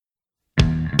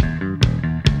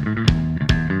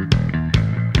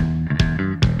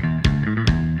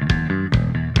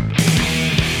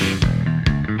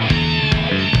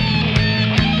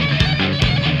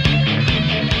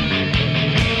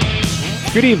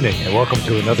Good evening, and welcome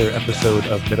to another episode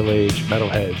of Middle Age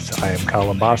Metalheads. I am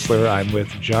Colin Bossler. I'm with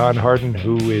John Harden,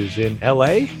 who is in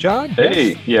LA. John? Hey,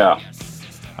 yes? Yeah.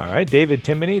 All right, David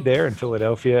Timoney there in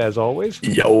Philadelphia, as always.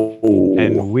 Yo.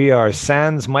 And we are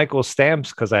sans Michael Stamps,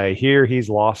 because I hear he's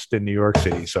lost in New York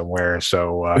City somewhere.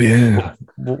 So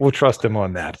we'll trust him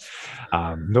on that.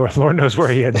 Lord knows where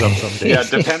he ends up someday. Yeah,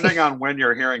 depending on when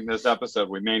you're hearing this episode,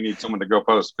 we may need someone to go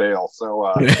post bail.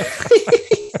 So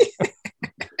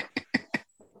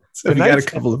So we got a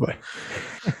couple of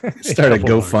start a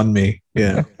GoFundMe.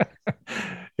 Yeah.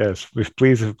 Yes,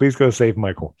 please go save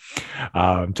Michael.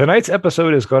 Tonight's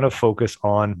episode is going to focus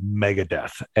on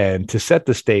Megadeth. And to set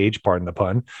the stage, pardon the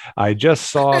pun, I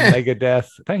just saw Megadeth.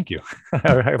 Thank you.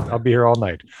 I'll be here all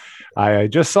night. I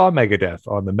just saw Megadeth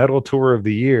on the Metal Tour of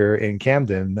the Year in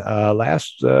Camden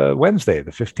last Wednesday, the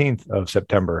 15th of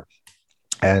September.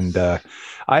 And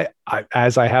I,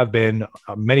 as I have been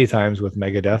many times with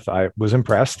Megadeth, I was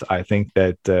impressed. I think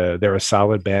that they're a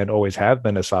solid band, always have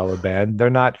been a solid band. They're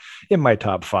not in my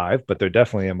top 5, but they're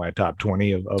definitely in my top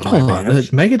 20 of my bands.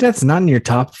 Megadeth's not in your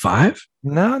top 5?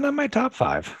 No, not my top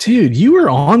 5. Dude, you were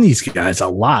on these guys a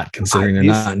lot, considering they're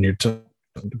not in your top.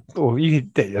 Well,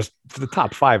 the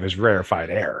top 5 is rarefied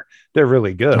air. They're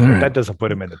really good, but that doesn't put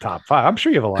them in the top 5. I'm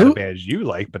sure you have a lot of bands you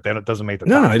like, but then it doesn't make the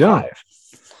top 5. No, I don't.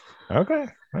 Okay.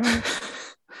 All right.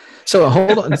 So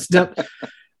hold on.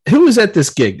 Who was at this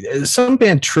gig? Some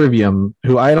band Trivium,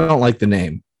 who I don't like the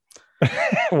name.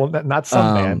 Well, not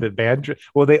some band. The band.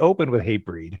 Well, they opened with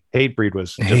Hatebreed. Hatebreed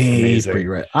was just amazing.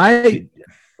 Hatebreed, right?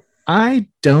 I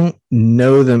don't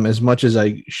know them as much as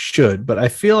I should, but I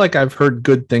feel like I've heard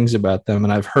good things about them,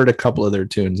 and I've heard a couple of their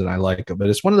tunes, and I like them. But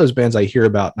it's one of those bands I hear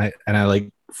about, and I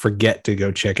like forget to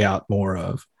go check out more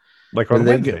of. Like on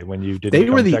Wednesday when you did. They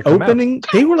were the opening.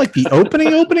 They were like the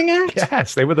opening act.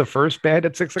 Yes, they were the first band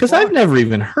at 6 o'clock. Because I've never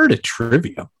even heard of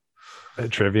Trivium.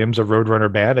 Trivium's a Roadrunner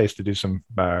band. I used to do some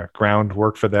ground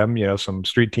work for them. Some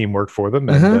street team work for them,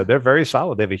 and they're very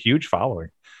solid. They have a huge following.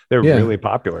 They're really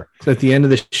popular. So at the end of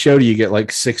the show, do you get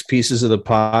like 6 pieces of the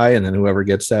pie, and then whoever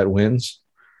gets that wins?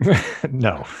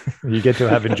 No, you get to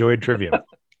have enjoyed Trivium.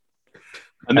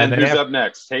 And then who's up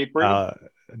next? Hatebreed?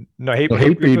 No,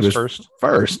 Hatebreed was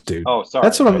first, dude. Oh,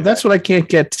 sorry. That's what I can't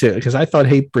get to, because I thought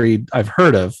Hatebreed I've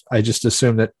heard of. I just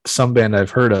assumed that some band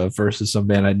I've heard of versus some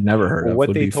band I'd never heard of.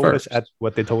 What they told us at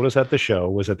the show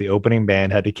was that the opening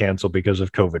band had to cancel because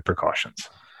of COVID precautions.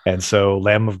 And so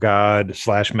Lamb of God /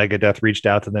 Megadeth reached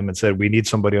out to them and said, we need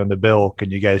somebody on the bill.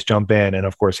 Can you guys jump in? And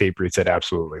of course, Hatebreed said,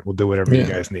 absolutely. We'll do whatever you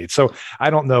guys need. So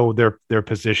I don't know their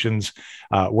positions,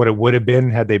 what it would have been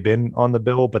had they been on the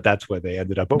bill, but that's where they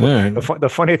ended up. But the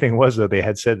funny thing was, though, they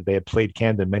had said that they had played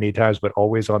Camden many times, but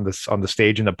always on the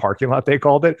stage in the parking lot, they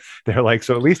called it. They're like,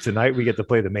 so at least tonight we get to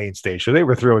play the main stage. So they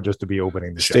were thrilled just to be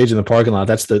opening the stage in the parking lot.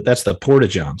 That's the Porta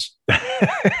Johns.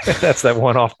 That's that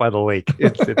one off by the lake.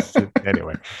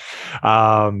 Anyway.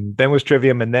 Then was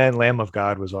Trivium, and then Lamb of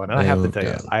God was on. And I have to tell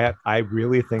you, I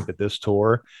really think that this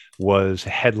tour was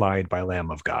headlined by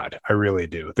Lamb of God. I really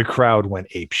do. The crowd went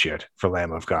apeshit for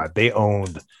Lamb of God. They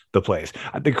owned the place.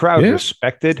 The crowd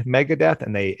respected Megadeth,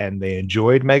 and they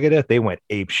enjoyed Megadeth. They went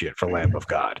apeshit for Lamb of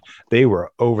God. They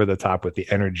were over the top with the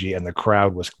energy, and the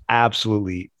crowd was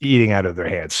absolutely eating out of their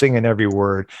hands, singing every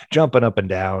word, jumping up and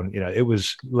down. It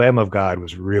was Lamb of God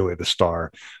was really the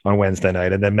star on Wednesday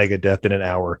night, and then Megadeth in an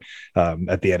hour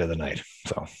at the end of the night.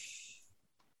 So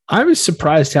I was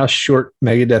surprised how short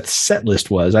Megadeth's set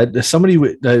list was. Somebody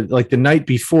like the night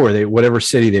before, whatever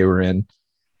city they were in,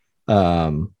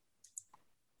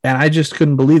 and I just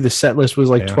couldn't believe the set list was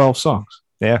like 12 songs.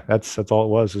 Yeah, that's all it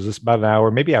was. It was just about an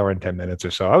hour, maybe hour and 10 minutes or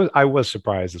so. I was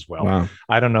surprised as well. Wow.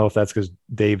 I don't know if that's because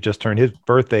Dave just turned his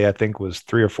birthday. I think was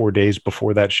 3 or 4 days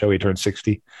before that show. He turned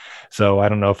 60. So I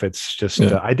don't know if it's just.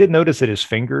 I did notice that his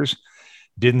fingers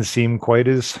didn't seem quite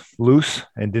as loose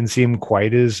and didn't seem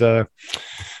quite as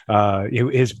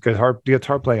his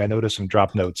guitar playing. I noticed some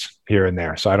drop notes here and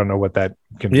there, so I don't know what that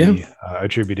can be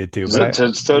attributed to.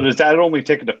 So does that only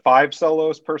take it to 5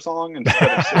 solos per song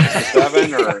instead of 6 to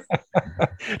 7, or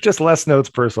just less notes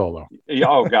per solo?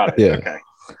 Oh, got it. Yeah. Okay.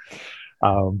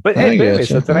 But anyway,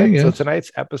 so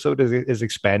tonight's episode is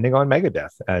expanding on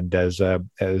Megadeth, and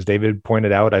as David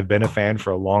pointed out, I've been a fan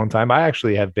for a long time. I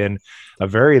actually have been a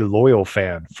very loyal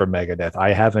fan for Megadeth.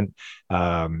 I haven't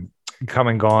come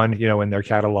and gone, in their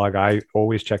catalog. I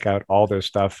always check out all their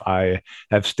stuff. I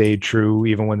have stayed true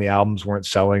even when the albums weren't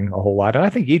selling a whole lot. And I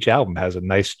think each album has a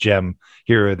nice gem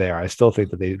here or there. I still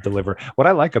think that they deliver. What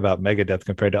I like about Megadeth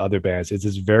compared to other bands is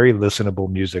it's very listenable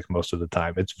music most of the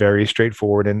time. It's very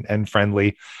straightforward and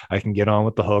friendly. I can get on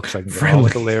with the hooks. I can get on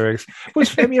with the lyrics.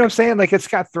 Which, I'm saying, like, it's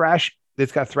got thrash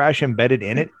it's got thrash embedded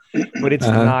in it, but it's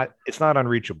not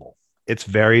unreachable. It's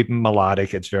very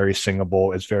melodic. It's very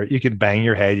singable. You can bang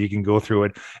your head. You can go through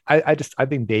it. I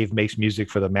think Dave makes music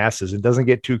for the masses and doesn't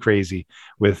get too crazy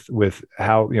with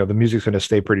how, the music's going to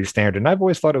stay pretty standard. And I've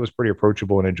always thought it was pretty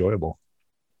approachable and enjoyable.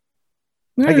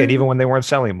 Again, even when they weren't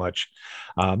selling much.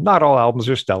 Not all albums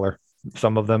are stellar.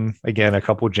 Some of them, again, a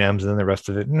couple gems, and then the rest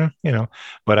of it,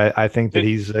 But I think that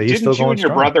he's still going strong. Didn't you and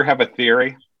your brother have a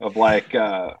theory of like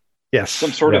yes,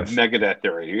 some sort of Megadeth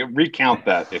theory? Recount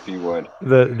that if you would.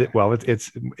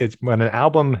 It's when an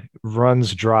album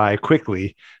runs dry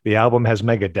quickly, the album has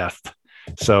Megadeth.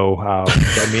 So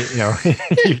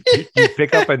you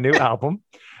pick up a new album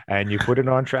and you put it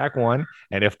on track 1,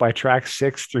 and if by track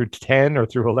 6 through 10 or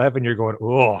through 11 you're going,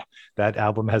 oh, that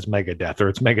album has Megadeth, or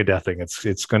it's Megadething,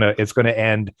 it's gonna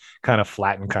end kind of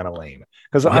flat and kind of lame.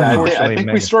 Because I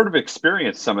think we sort of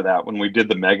experienced some of that when we did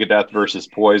the Megadeth versus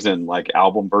Poison, like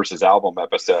album versus album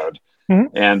episode.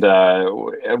 Mm-hmm.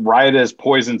 And right as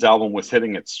Poison's album was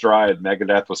hitting its stride,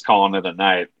 Megadeth was calling it a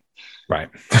night. Right.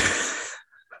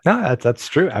 No, that's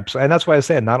true. Absolutely. And that's why I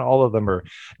say not all of them are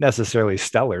necessarily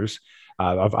stellars.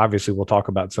 Obviously, we'll talk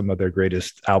about some of their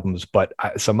greatest albums, but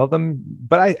some of them.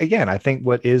 But I think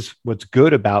what's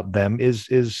good about them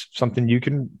is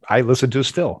something I listen to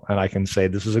still, and I can say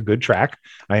this is a good track.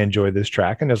 I enjoy this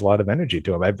track, and there's a lot of energy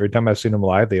to them. Every time I've seen them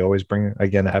live, they always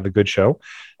have a good show,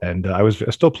 and I was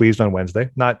still pleased on Wednesday.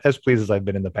 Not as pleased as I've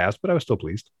been in the past, but I was still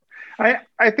pleased.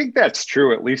 I think that's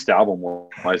true, at least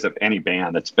album-wise, of any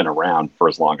band that's been around for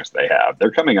as long as they have. They're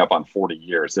coming up on 40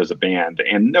 years as a band,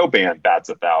 and no band bats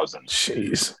 1,000.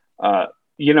 Jeez.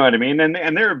 You know what I mean?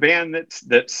 And they're a band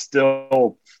that's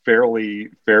still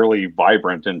fairly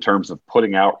vibrant in terms of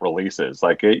putting out releases.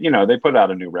 Like, they put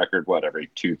out a new record, every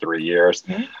 2-3 years.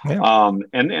 Yeah.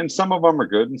 And some of them are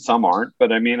good and some aren't.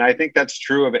 But I mean, I think that's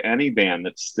true of any band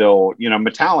that's still,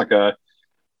 Metallica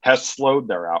has slowed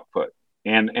their output.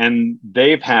 And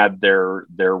they've had their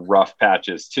rough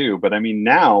patches too, but I mean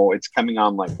now it's coming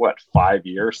on 5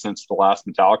 years since the last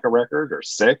Metallica record, or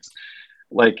 6.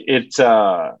 Like it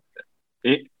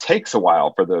takes a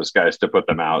while for those guys to put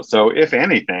them out. So if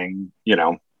anything,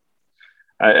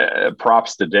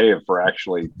 props to Dave for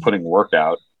actually putting work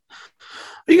out.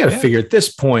 You got to figure at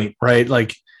this point, right?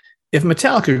 Like if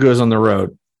Metallica goes on the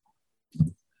road,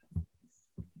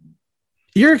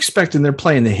 you're expecting they're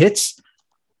playing the hits.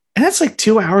 And that's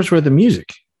 2 hours worth of music.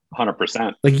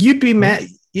 100%. Like you'd be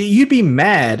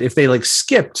mad if they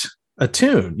skipped a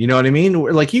tune. You know what I mean?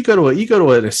 Like you go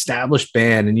to an established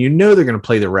band and they're going to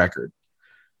play the record,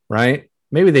 right?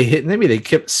 Maybe they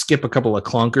skip a couple of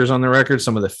clunkers on the record,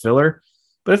 some of the filler.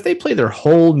 But if they play their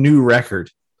whole new record,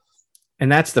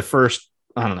 and that's the first,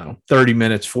 30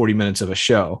 minutes, 40 minutes of a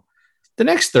show, the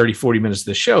next 30, 40 minutes of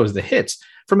the show is the hits.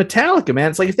 For Metallica, man,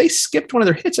 it's like if they skipped one of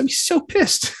their hits, I'd be so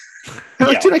pissed.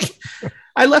 Dude,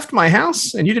 I left my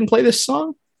house and you didn't play this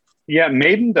song. Yeah,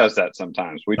 Maiden does that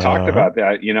sometimes. We talked about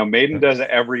that. Maiden does it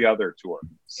every other tour.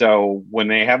 So when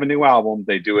they have a new album,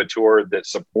 they do a tour that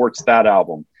supports that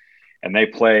album, and they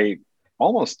play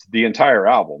almost the entire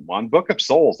album. On Book of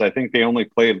Souls, I think they only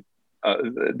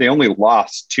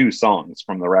lost 2 songs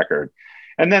from the record,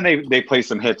 and then they play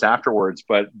some hits afterwards.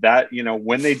 But that,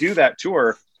 when they do that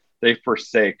tour, they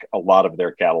forsake a lot of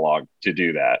their catalog to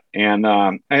do that. And,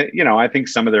 I think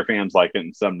some of their fans like it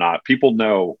and some not. People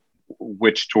know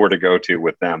which tour to go to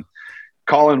with them.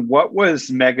 Colin, what was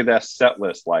Megadeth's set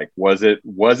list like? Was it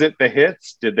the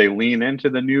hits? Did they lean into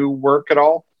the new work at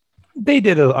all? They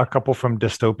did a couple from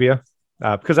Dystopia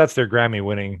because that's their Grammy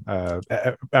winning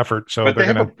effort. So but they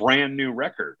have a brand new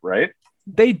record, right?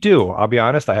 They do. I'll be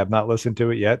honest. I have not listened to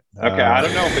it yet. Okay. I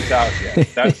don't know if it's out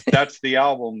yet. That's the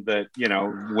album that,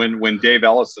 when Dave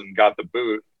Ellison got the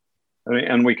boot,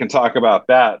 and we can talk about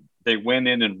that. They went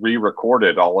in and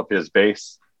re-recorded all of his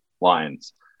bass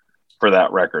lines for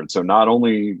that record. So not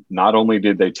only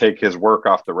did they take his work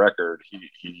off the record,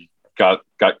 he got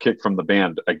kicked from the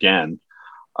band again.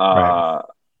 Right.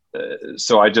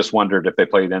 So I just wondered if they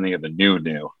played any of the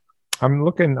new. I'm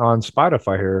looking on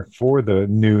Spotify here for the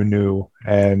new,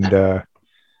 and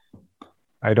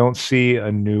I don't see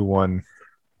a new one.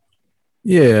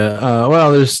 Yeah,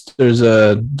 well, there's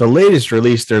the latest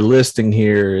release they're listing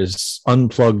here is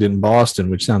Unplugged in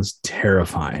Boston, which sounds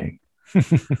terrifying.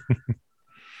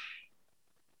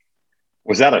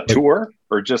 Was that a tour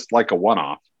or just like a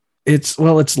one-off? It's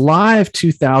live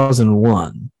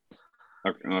 2001.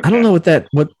 Okay. I don't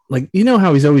know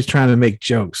how he's always trying to make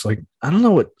jokes. Like, I don't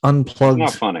know what Unplugged.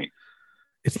 It's not funny.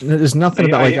 There's nothing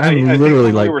about I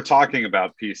literally we were talking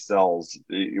about Peace Sells.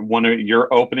 One of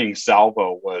your opening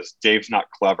salvo was Dave's not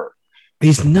clever.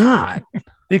 He's not.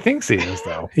 He thinks he is,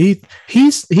 though. He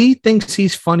thinks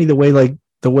he's funny the way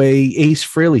Ace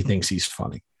Frehley thinks he's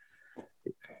funny.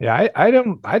 Yeah, I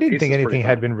didn't think anything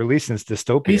had been released since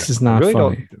Dystopia. Ace is not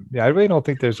funny. I really don't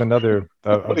think there's another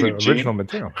original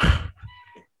material.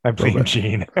 I blame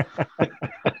Gene.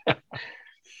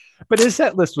 But his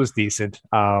set list was decent.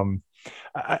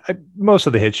 Most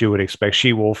of the hits you would expect.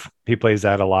 She-Wolf, he plays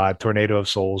that a lot. Tornado of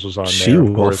Souls was on there. She-Wolf.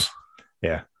 Of course.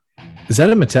 Yeah. Is that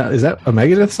a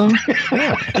Megadeth song?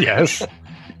 Yes.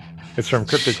 It's from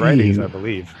Cryptic Writings, I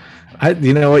believe.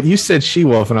 You know what? You said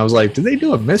She-Wolf, and I was like, did they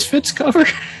do a Misfits cover?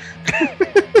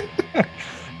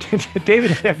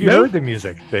 David, have you heard the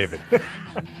music, David?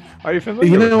 Are you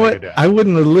familiar with what? Megadeth? I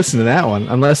wouldn't have listened to that one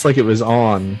unless like it was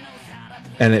on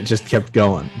and it just kept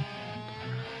going.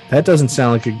 That doesn't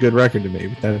sound like a good record to me,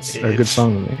 but that's a good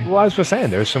song to me. Well, I was just saying,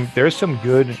 there's some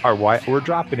good. We're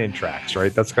dropping in tracks,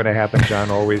 right? That's going to happen.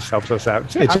 John always helps us out.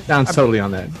 John's totally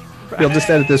on that. He'll just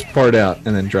edit this part out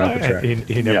and then drop a track.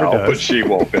 He never does. I'll put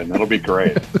She-Wolf in. That'll be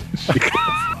great.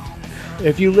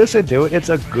 If you listen to it, it's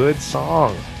a good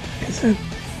song. Is it?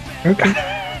 Okay.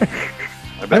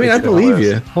 I believe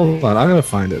you. Hold on, I'm gonna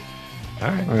find it. All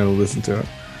right, I'm gonna listen to it.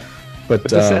 But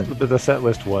the set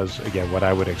list was, again, what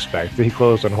I would expect. He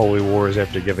closed on Holy Wars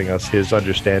after giving us his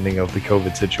understanding of the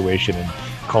COVID situation and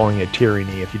calling it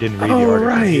tyranny. If you didn't read the article,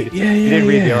 right, you didn't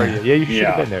read the article. Yeah, you should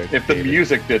have been there. If the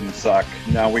music didn't suck,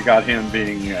 now we got him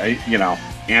being,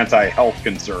 anti-health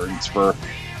concerns for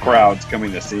crowds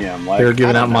coming to see him. Like, they're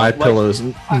giving out my pillows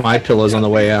on the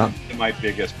way out. My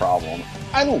biggest problem.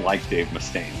 I don't like Dave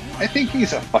Mustaine. I think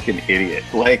he's a fucking idiot.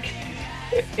 Like,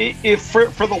 if for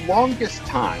the longest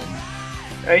time.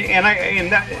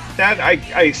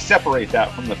 I separate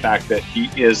that from the fact that he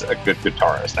is a good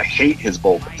guitarist. I hate his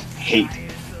vocals,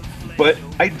 but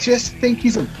I just think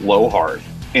he's a blowhard,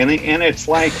 and it's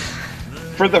like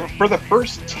for the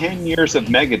first 10 years of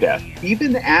Megadeth,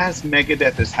 even as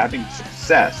Megadeth is having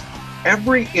success,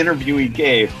 every interview he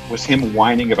gave was him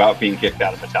whining about being kicked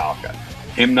out of Metallica,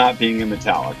 him not being in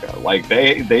Metallica. Like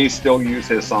they still use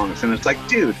his songs, and it's like,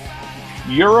 dude,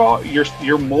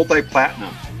 you're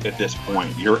multi-platinum. At this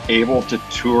point, you're able to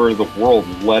tour the world.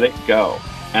 Let it go.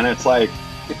 And it's like,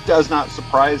 it does not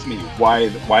surprise me why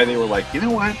they were like, you know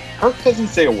what, Kirk doesn't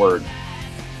say a word,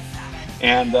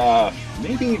 and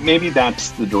maybe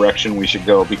that's the direction we should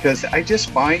go, because I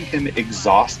just find him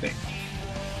exhausting.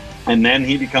 And then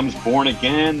he becomes Born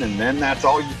Again, and then that's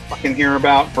all you fucking hear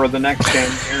about for the next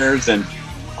 10 years. And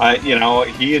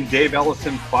he and Dave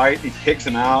Ellison fight, he kicks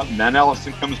him out, and then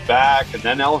Ellison comes back, and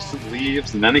then Ellison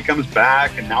leaves, and then he comes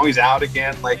back, and now he's out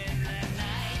again. Like,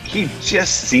 he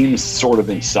just seems sort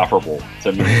of insufferable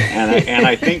to me. And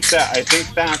I think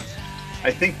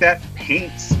that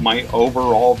paints my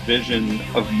overall vision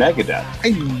of Megadeth.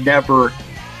 I never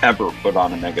ever put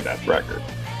on a Megadeth record.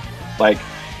 Like,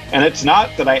 and it's not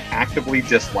that I actively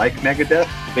dislike Megadeth,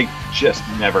 they just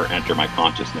never enter my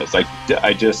consciousness.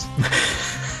 I just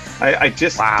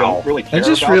don't really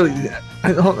care.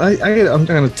 I'm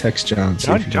going to text John.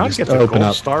 John gets a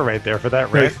gold star right there for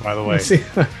that rant, by the way.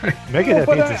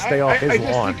 Megadeth needs to stay off his lawn. I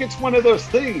just think it's one of those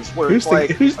things where who's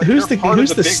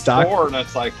the stock? And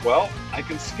it's like, well, I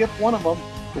can skip one of them.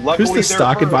 Luckily, who's the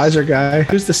stock advisor guy?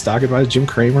 Who's the stock advisor? Jim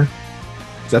Cramer?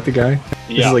 Is that the guy?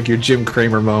 Yeah. This is like your Jim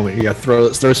Cramer moment. You got to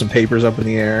throw some papers up in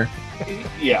the air.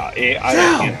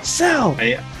 Yeah. Sell.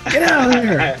 Get out of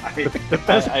here. The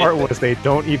best part was they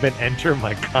don't even enter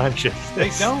my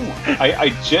consciousness. They don't. I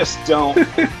just don't.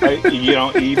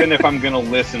 Even if I'm going to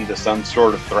listen to some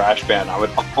sort of thrash band, I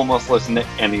would almost listen to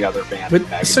any other band.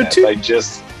 But so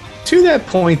to that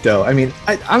point, though, I mean,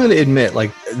 I'm going to admit,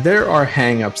 like, there are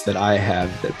hangups that I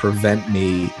have that prevent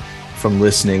me from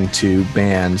listening to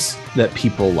bands that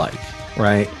people like,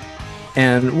 right?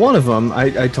 And one of them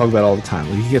I talk about all the time.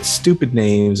 Like, you get stupid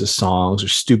names of songs or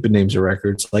stupid names of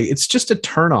records. Like, it's just a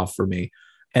turnoff for me.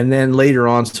 And then later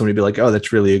on, somebody be like, "Oh,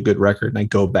 that's really a good record," and I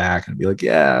go back and be like,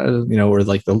 "Yeah," or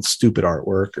like the stupid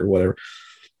artwork or whatever.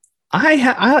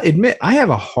 I admit I have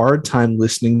a hard time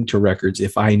listening to records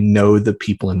if I know the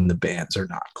people in the bands are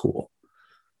not cool,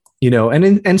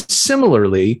 And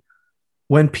similarly,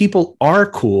 when people are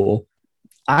cool,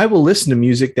 I will listen to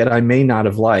music that I may not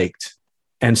have liked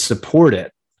and support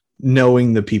it,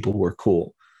 knowing the people were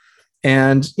cool.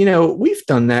 And, we've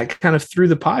done that kind of through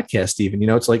the podcast even,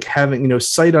 it's like having,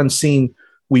 sight unseen,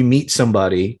 we meet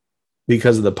somebody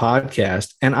because of the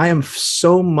podcast. And I am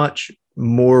so much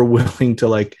more willing to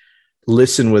like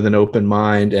listen with an open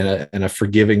mind and a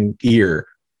forgiving ear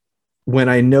when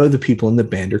I know the people in the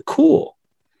band are cool.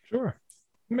 Sure.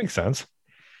 That makes sense.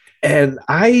 And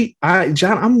I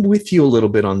John, I'm with you a little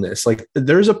bit on this. Like,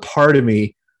 there's a part of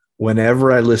me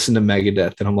whenever I listen to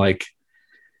Megadeth, and I'm like,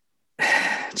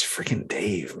 it's freaking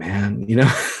Dave, man, you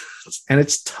know, and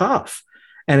it's tough.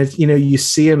 And it's, you know, you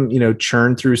see him, you know,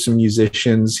 churn through some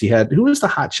musicians. Who was the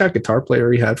hotshot guitar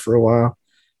player he had for a while?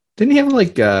 Didn't he have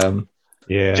like,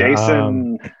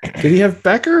 Jason? Did he have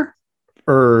Becker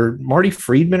or Marty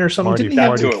Friedman or something?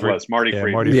 That's who it was. Marty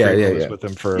Friedman. Marty Friedman was with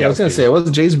him for. Yeah, I was going to say it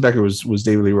wasn't Jason Becker. Was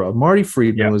David Lee Roth. Marty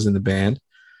Friedman was in the band,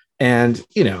 and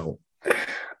you know,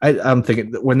 I'm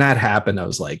thinking when that happened, I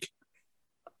was like,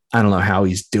 I don't know how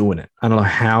he's doing it. I don't know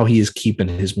how he is keeping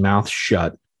his mouth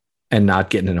shut and not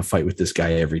getting in a fight with this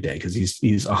guy every day, because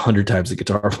he's 100 times the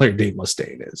guitar player Dave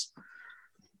Mustaine is.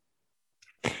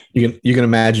 You can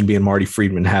imagine being Marty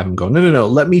Friedman and have him go, no,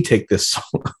 let me take this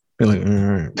song. Like, all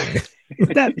right.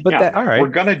 All right. We're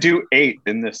gonna do 8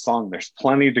 in this song. There's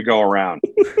plenty to go around.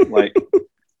 Like,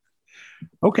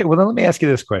 okay, well then let me ask you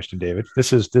this question, David.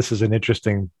 This is an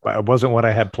interesting. It wasn't what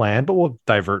I had planned, but we'll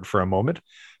divert for a moment.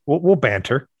 We'll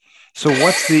banter. So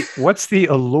what's the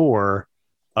allure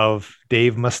of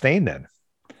Dave Mustaine then?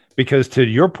 Because to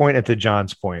your point and to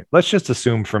John's point, let's just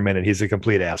assume for a minute he's a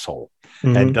complete asshole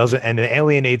and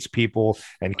alienates people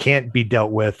and can't be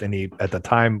dealt with. And he, at the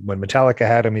time when Metallica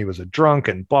had him, he was a drunk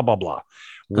and blah blah blah.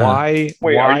 Why?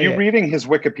 Are you reading his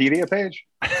Wikipedia page?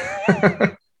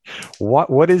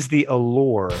 What is the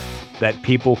allure that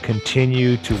people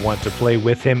continue to want to play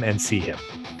with him and see him?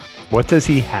 What does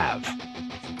he have?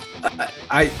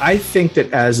 I think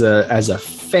that as a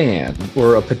fan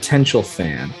or a potential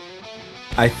fan,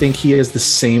 I think he has the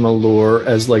same allure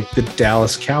as like the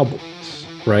Dallas Cowboys,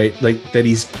 right? Like that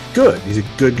he's good. He's a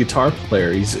good guitar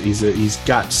player. He's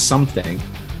got something.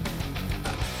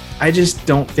 I just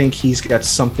don't think he's got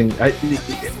something. I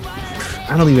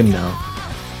don't even know.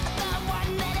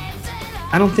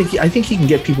 I think he can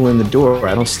get people in the door.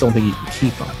 I still don't think he can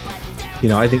keep them. You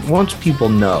know, I think once people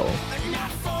know,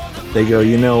 they go,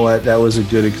 you know what, that was a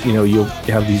good, you know, you'll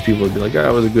have these people be like, oh,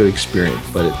 it was a good experience,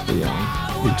 but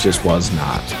it just was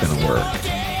not going to work.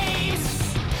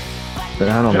 But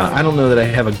I don't know. I don't know that I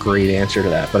have a great answer to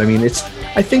that. But I mean,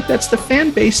 I think that's the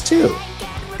fan base too.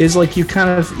 Is like you kind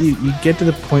of you get to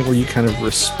the point where you kind of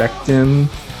respect him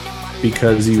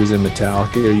because he was in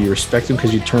Metallica, or you respect him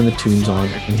because you turn the tunes on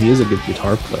and he is a good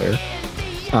guitar player.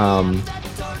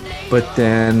 But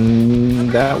then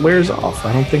that wears off.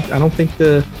 I don't think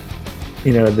the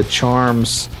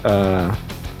charms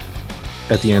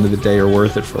at the end of the day are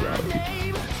worth it for a lot of people.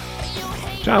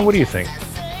 John, what do you think?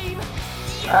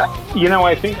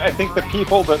 I think the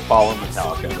people that follow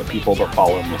Metallica, the people that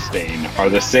follow Mustaine, are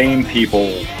the same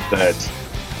people that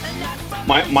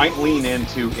might lean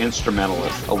into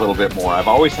instrumentalists a little bit more. I've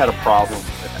always had a problem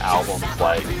with albums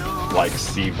like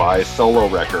Steve Vai's solo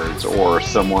records, or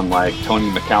someone like Tony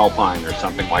McAlpine or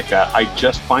something like that. I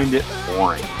just find it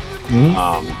boring.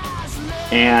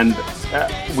 And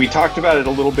we talked about it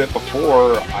a little bit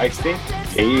before. I think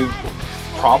Dave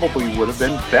probably would have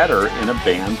been better in a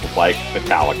band like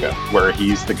Metallica, where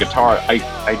he's the guitar.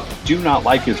 I do not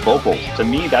like his vocals. To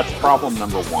me, that's problem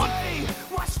number one,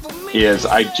 is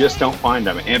I just don't find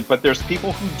them. But there's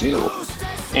people who do.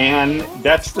 And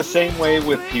that's the same way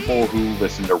with people who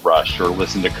listen to Rush or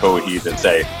listen to Coheed and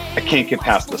say, I can't get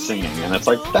past the singing. And it's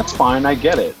like, that's fine, I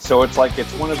get it. So it's like,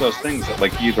 it's one of those things that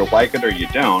like you either like it or you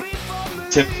don't.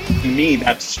 To me,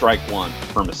 that's strike one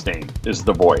for Mustaine, is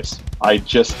the voice. I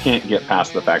just can't get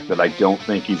past the fact that I don't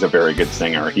think he's a very good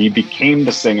singer. He became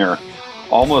the singer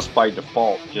almost by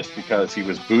default just because he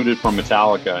was booted from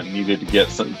Metallica and needed to get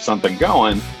something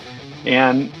going.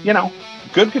 And,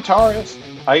 good guitarist.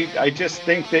 I just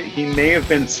think that he may have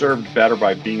been served better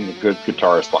by being the good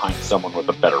guitarist behind someone with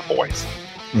a better voice.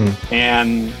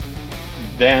 And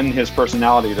then his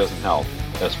personality doesn't help,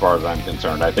 as far as I'm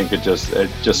concerned. I think it just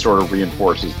sort of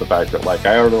reinforces the fact that like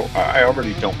I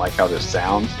already don't like how this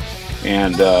sounds,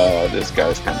 and this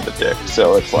guy's kind of a dick.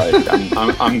 So it's like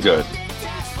I'm good.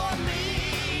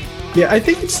 Yeah, I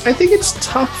think it's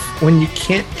tough when you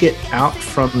can't get out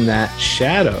from that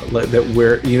shadow, that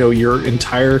where your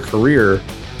entire career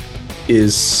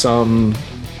is spent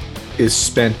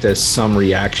as some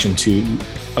reaction to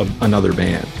another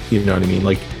band. You know what I mean?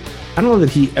 Like, I don't know that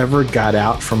he ever got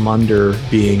out from under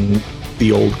being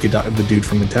the dude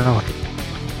from Metallica,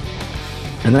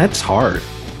 and that's hard.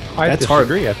 I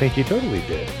disagree. I think he totally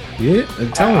did. Yeah,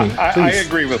 tell me. I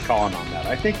agree with Colin on that.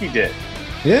 I think he did.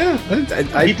 Yeah,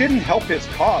 he didn't help his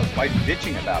cause by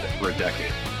bitching about it for a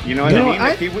decade. You know what I mean?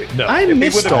 If he would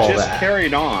have just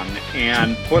carried on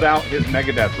and put out his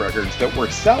Megadeth records that were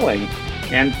selling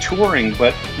and touring,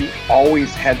 but he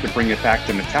always had to bring it back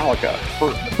to Metallica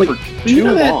for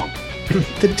too long.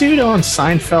 The dude on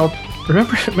Seinfeld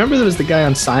Remember there was the guy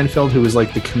on Seinfeld who was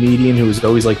like the comedian who was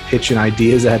always like pitching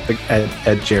ideas at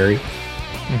Jerry.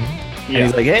 Mm-hmm. Yeah. And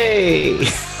he's like, hey.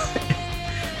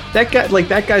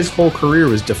 that guy's whole career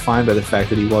was defined by the fact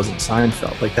that he wasn't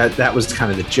Seinfeld. Like that was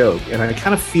kind of the joke. And I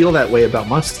kind of feel that way about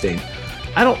Mustaine.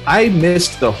 I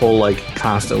missed the whole like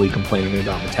constantly complaining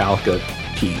about Metallica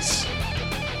piece.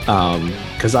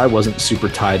 Because I wasn't super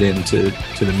tied into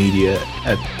the media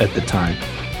at the time.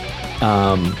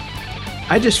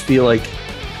 I just feel like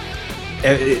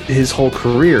his whole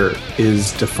career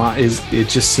is defined. It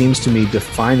just seems to me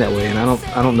defined that way, and I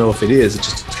don't know if it is. It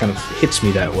just kind of hits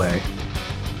me that way.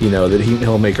 You know that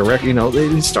he'll make a record. You know,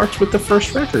 it starts with the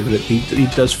first record that he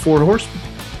does Four Horsemen.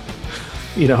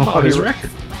 You know, on his record.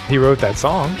 He wrote that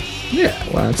song. Yeah,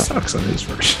 well, it sucks on his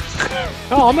version.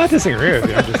 No, I'm not disagreeing with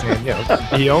you. I'm just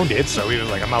saying, he owned it, so he was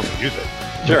like, I'm out to use it.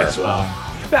 Sure. Yes,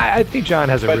 I think John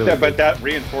has but that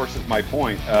reinforces my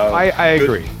point. I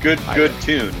agree. Good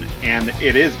tune, and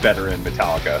it is better in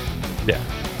Metallica. Yeah.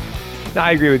 No,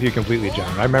 I agree with you completely,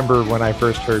 John. I remember when I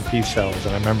first heard Peace Sells,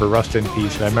 and I remember Rust in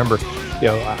Peace, and I remember,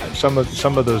 some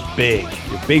of those big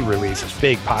releases,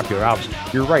 big popular albums.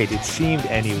 You're right. It seemed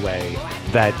anyway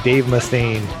that Dave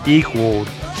Mustaine equaled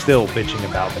still bitching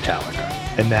about Metallica,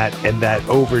 and that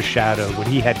overshadowed what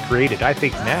he had created. I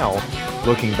think now,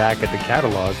 looking back at the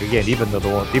catalog again, even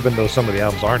though some of the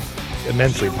albums aren't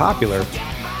immensely popular,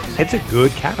 it's a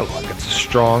good catalog. It's a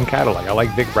strong catalog. I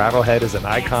like Vic Rattlehead as an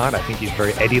icon. I think he's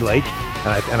very Eddie-like,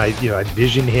 and I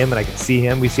vision him, and I can see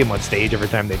him. We see him on stage every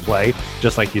time they play,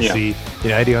 just like you see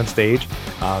Eddie on stage.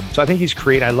 So I think he's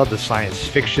creative. I love the science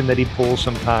fiction that he pulls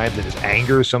sometimes, and his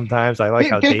anger sometimes. I like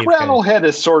how Vic Rattlehead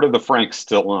is sort of the Frank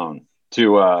Stallone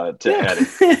to Eddie.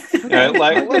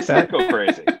 Let's not go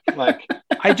crazy. Like,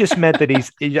 I just meant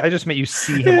you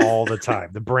see him all the time.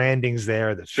 The branding's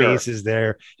there, the face is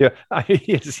there. Yeah,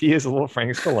 he is a little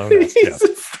Frank Stallone. He's a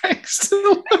Frank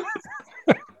Stallone.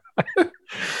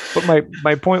 But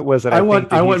my point was that I want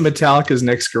Metallica's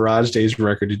next Garage Days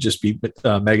record to just be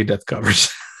Megadeth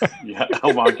covers. Yeah.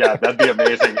 Oh my God, that'd be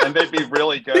amazing, and they'd be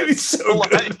really good. They'd be so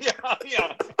good.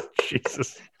 Yeah.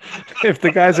 Jesus. If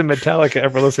the guys in Metallica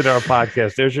ever listen to our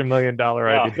podcast, there's your $1 million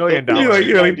idea. $1 billion.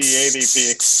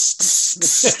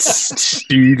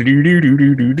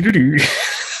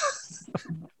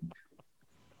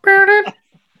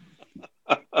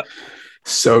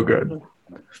 So good.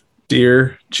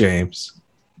 Dear James.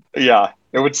 Yeah,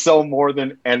 it would sell more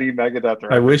than any Megadeth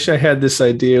record. I wish I had this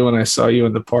idea when I saw you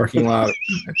in the parking lot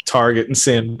at Target in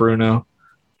San Bruno,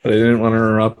 but I didn't want to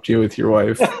interrupt you with your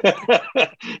wife.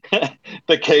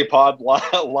 The K-Pod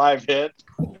live hit.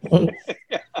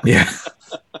 Yeah.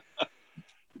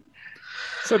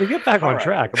 So to get back on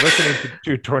track, I'm listening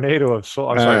to Tornado of Soul.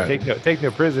 I'm sorry, Take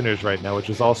No Prisoners right now, which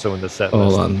is also in the set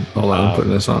list. Hold on. I'm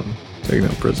putting this on. Take No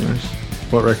Prisoners.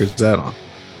 What record is that on?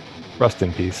 Rust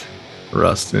in Peace.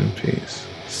 Rust in Peace.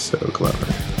 So clever.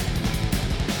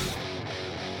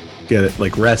 Get it?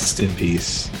 Like Rest in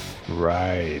Peace.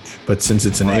 Right. But since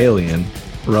it's an alien,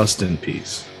 Rust in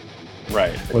Peace.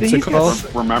 Right. What's it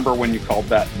called? Remember when you called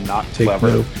that not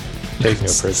clever? Take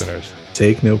No Prisoners.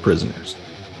 Take No Prisoners.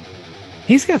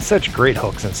 He's got such great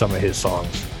hooks in some of his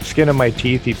songs. Skin of My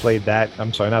Teeth, he played that.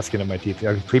 I'm sorry, not Skin of My Teeth.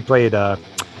 He played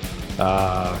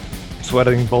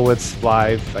Sweating Bullets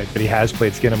live, but he has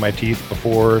played Skin of My Teeth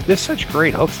before. There's such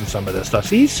great hooks in some of this stuff.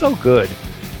 So he's so good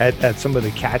at some of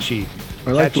the catchy.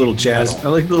 I like the little jazz. I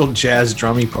like the little jazz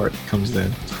drummy part that comes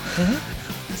in.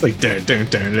 Mm-hmm. It's like dun, dun,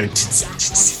 dun, dun.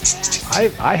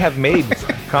 I have made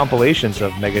compilations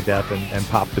of Megadeth and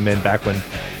popped them in back when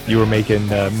you were making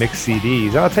mixed CDs.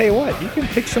 And I'll tell you what, you can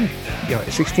pick some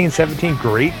 16, 17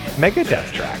 great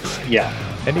Megadeth tracks. Yeah.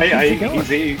 And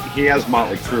he has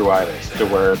Motley Crue-itis to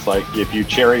where it's like if you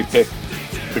cherry pick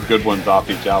the good ones off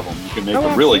each album, you can make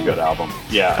a really good album.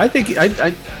 Yeah. I think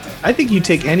you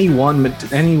take any one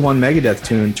Megadeth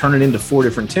tune, turn it into 4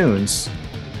 different tunes,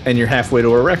 and you're halfway to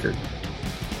a record.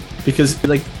 Because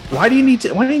like, why do you need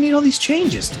all these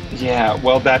changes? Yeah,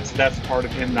 well, that's part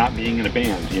of him not being in a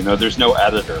band. There's no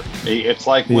editor. It's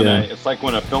like when a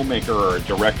filmmaker or a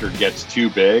director gets too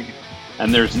big,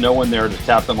 and there's no one there to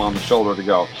tap them on the shoulder to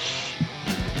go,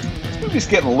 this movie's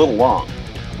getting a little long.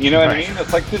 You know what I mean?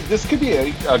 It's like this could be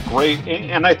a great,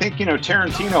 and I think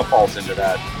Tarantino falls into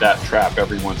that trap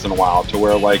every once in a while, to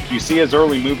where like you see his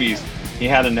early movies. He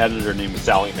had an editor named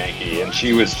Sally Mankey, and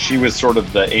she was sort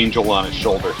of the angel on his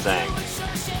shoulder saying,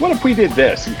 what if we did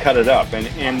this and cut it up? And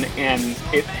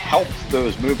it helps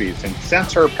those movies. And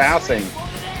since her passing,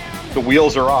 the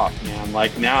wheels are off, man.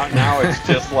 Like now it's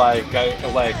just like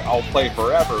I'll play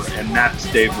forever, and that's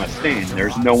Dave Mustaine.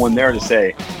 There's no one there to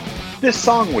say this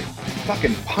song would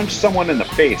fucking punch someone in the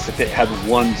face if it had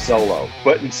one solo,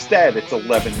 but instead it's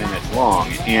 11 minutes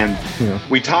long. And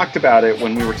we talked about it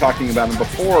when we were talking about him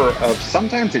before, of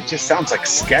sometimes it just sounds like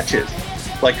sketches,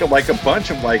 like a bunch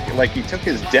of like he took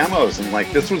his demos and like,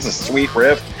 this was a sweet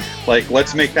riff, like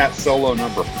let's make that solo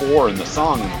number 4 in the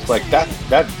song, and it's like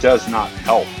that does not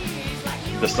help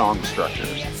the song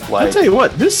structures. Like, I'll tell you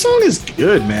what, this song is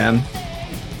good, man.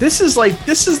 This is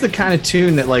the kind of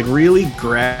tune that like really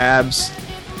grabs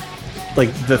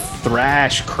like the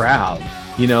thrash crowd.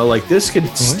 You know, like this could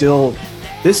still,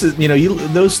 this is, you know,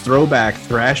 those throwback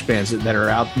thrash bands that are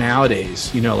out nowadays,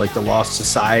 you know, like the Lost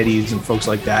Societies and folks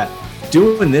like that,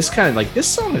 doing this kind of, like, this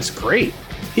song is great.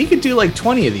 He could do like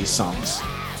 20 of these songs.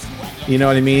 You know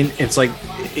what I mean? It's like,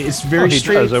 it's very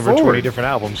straightforward. He does over 20 different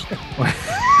albums.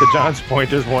 To John's point,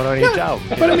 there's one on each album.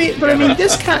 But I mean,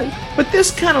 this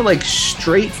kind of like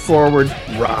straightforward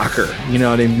rocker, you know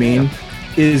what I mean,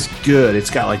 is good. It's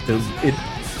got like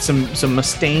some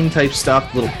Mustaine type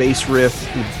stuff, little bass riff,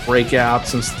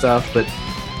 breakouts and stuff. But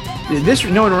this,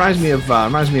 you know, it reminds me of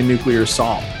Nuclear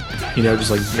Assault. You know,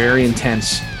 just like very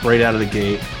intense right out of the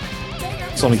gate.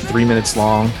 It's only 3 minutes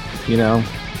long. You know,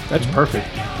 that's perfect.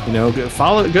 You know, go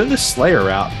the Slayer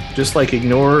route. Just like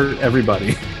ignore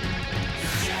everybody.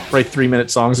 Write 3-minute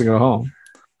songs and go home.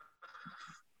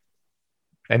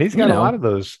 And he's got a lot of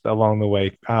those along the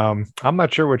way. I'm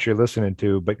not sure what you're listening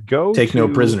to, but Take No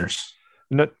Prisoners.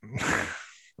 No,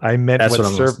 I meant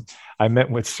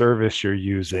what service you're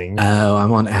using. Oh,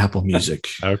 I'm on Apple Music.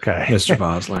 Okay, Mr.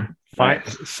 Bosler. Find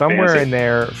somewhere in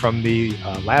there from the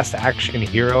Last Action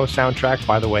Hero soundtrack.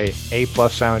 By the way, A+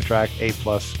 soundtrack, A+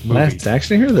 movie. Last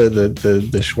Action Hero,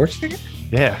 the Schwarzenegger.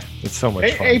 Yeah, it's so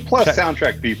much fun. A+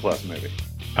 soundtrack, B+ movie.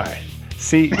 All right.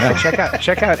 See,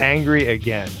 check out Angry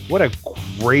Again. What a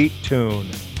great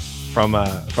tune from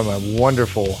a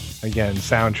wonderful, again,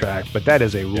 soundtrack. But that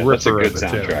is a ripper. That's a good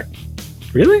soundtrack. Tune.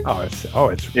 Really?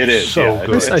 It is so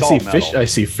good. I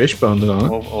see Fishbones on it.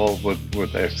 All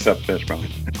with except Fishbone,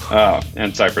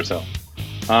 and Cypress Hill.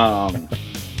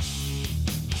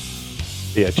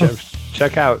 Yeah,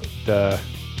 check out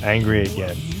Angry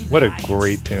Again. What a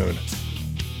great tune.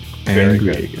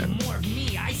 Angry Again.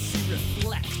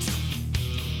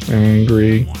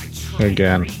 Angry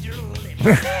Again.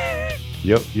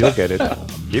 You'll get it.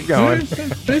 Keep going.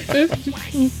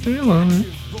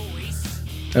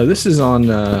 Oh, this is on.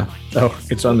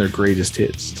 It's on their greatest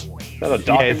hits.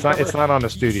 It's not on the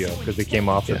studio because it came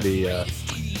off of the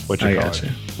what you call it.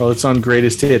 Well, it's on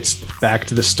greatest hits. Back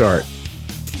to the Start.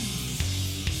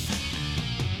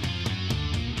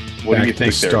 What do you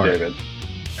think there, David?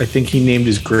 I think he named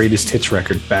his greatest hits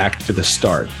record Back to the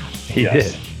Start. He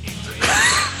did.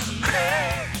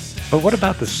 But what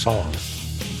about the song?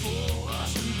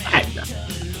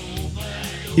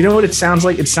 You know what it sounds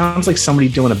like? It sounds like somebody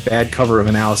doing a bad cover of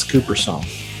an Alice Cooper song.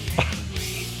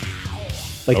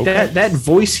 Like okay. that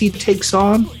voice he takes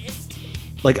on.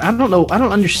 Like, I don't know. I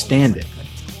don't understand it.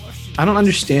 I don't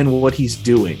understand what he's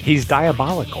doing. He's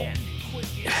diabolical.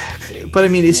 But I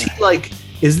mean, is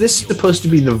this supposed to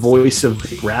be the voice of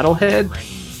Rattlehead?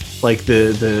 Like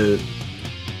the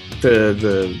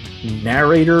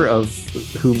narrator of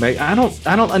who may I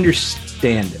don't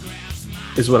understand it,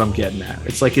 is what I'm getting at.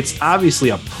 It's like, it's obviously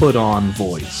a put on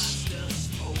voice,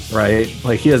 right?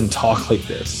 Like, he doesn't talk like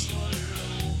this.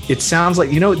 It sounds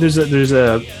like, you know, there's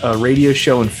a radio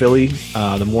show in Philly,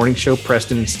 the morning show,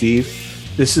 Preston and Steve.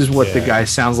 This is what the guy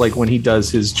sounds like when he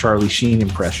does his Charlie Sheen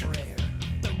impression.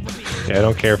 Yeah, I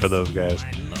don't care for those guys.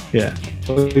 Yeah.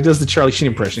 Well, he does the Charlie Sheen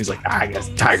impression. He's like, I got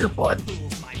tiger blood.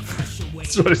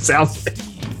 That's what it sounds like.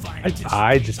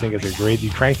 I just think it's a great.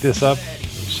 You crank this up,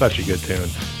 such a good tune.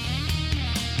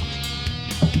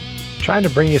 Trying to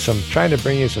bring you some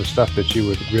stuff that you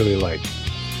would really like.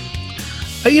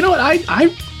 You know what?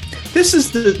 This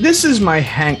is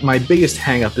my biggest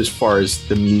hang up as far as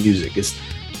the music is.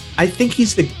 I think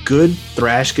he's a good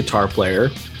thrash guitar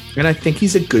player, and I think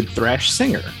he's a good thrash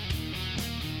singer.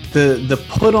 The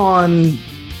put on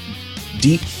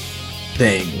deep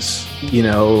things, you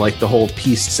know, like the whole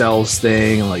peace sells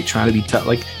thing, and like trying to be tough.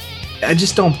 Like, I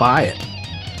just don't buy it.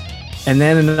 And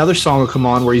then another song will come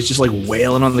on where he's just like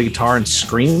wailing on the guitar and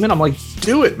screaming. I'm like,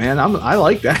 do it, man. I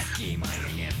like that.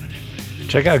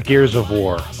 Check out Gears of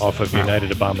War off of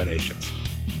United Abominations.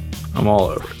 I'm all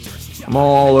over it. I'm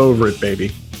all over it,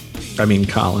 baby. I mean,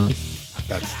 Colin.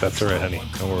 That's all right, honey.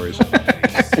 No worries.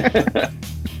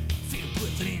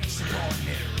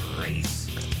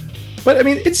 But I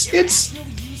mean, it's.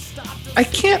 I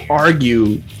can't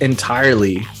argue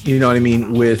entirely. You know what I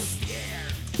mean with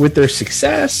their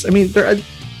success. I mean,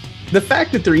 the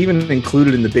fact that they're even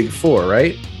included in the Big Four,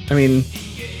 right? I mean,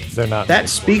 they're not. That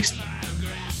speaks.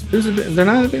 They're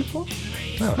not a big four?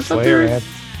 No, Slayer and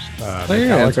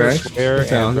Anthrax. Slayer,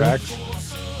 Anthrax.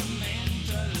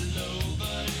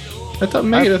 I thought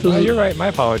Megadeth was. You're right. My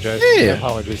apologies. Yeah. My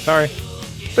apologies. Sorry.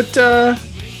 But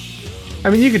I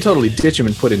mean, you could totally ditch him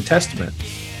and put in Testament.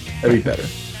 That'd be better.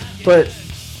 But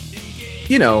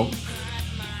you know,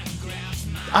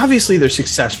 obviously they're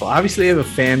successful. Obviously they have a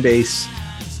fan base.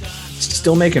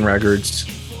 Still making records,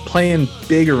 playing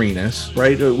big arenas,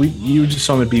 right? You just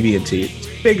saw them at BB&T. It's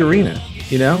a big arena,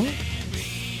 you know.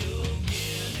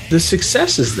 The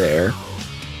success is there,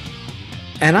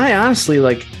 and I honestly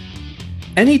like.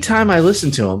 Anytime I listen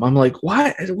to them, I'm like,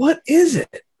 why? What is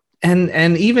it?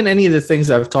 And even any of the things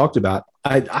I've talked about,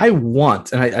 I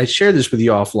want, and I share this with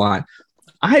you offline.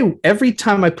 Every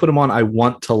time I put them on, I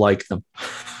want to like them,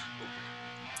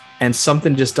 and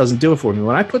something just doesn't do it for me.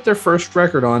 When I put their first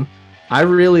record on, I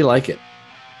really like it.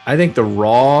 I think the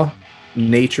raw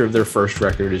nature of their first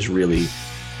record is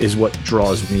what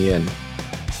draws me in.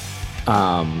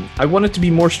 I want it to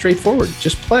be more straightforward.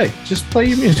 Just play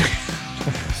your music.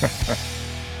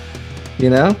 You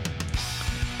know?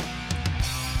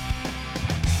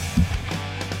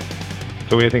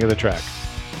 So what do you think of the track?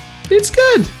 It's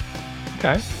good.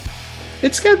 Okay.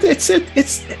 It's got that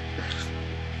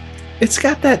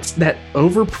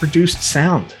overproduced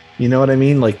sound. You know what I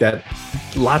mean? Like that,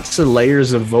 lots of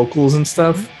layers of vocals and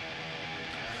stuff.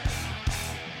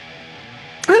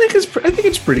 I think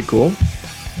it's pretty cool.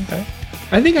 Okay.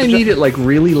 I think I need it like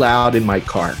really loud in my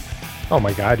car. Oh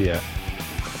my God, yeah.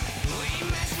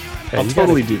 I'll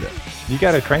totally do that. You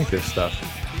got to crank this stuff.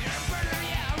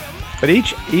 But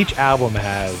each album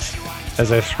has,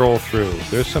 as I scroll through,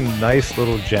 there's some nice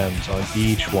little gems on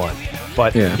each one.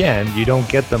 But again, you don't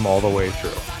get them all the way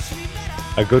through.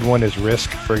 A good one is Risk,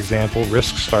 for example.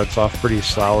 Risk starts off pretty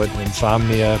solid.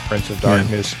 Insomnia, Prince of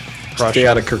Darkness, Crush. Stay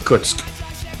out of Kirkutsk.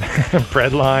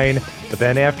 Breadline. But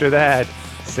then after that,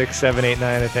 6, 7, 8,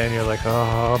 9, and 10, you're like,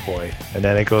 oh boy. And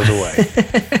then it goes away.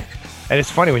 And it's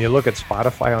funny when you look at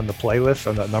Spotify on the playlist,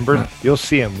 on the numbers, you'll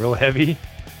see them real heavy,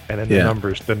 and then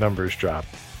the numbers drop.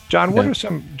 John, what are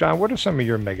some of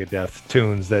your Megadeth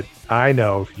tunes that I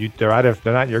know they're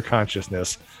not in your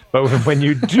consciousness, but when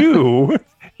you do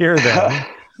hear them,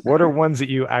 what are ones that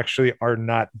you actually are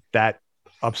not that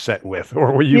upset with,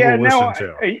 or will you listen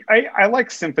to? I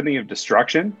like Symphony of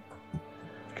Destruction.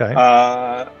 Okay.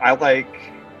 I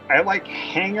like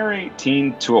Hangar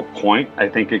 18 to a point. I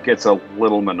think it gets a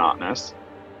little monotonous.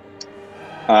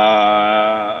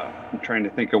 I'm trying to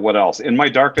think of what else. In My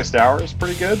Darkest Hour is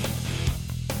pretty good.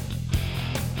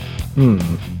 You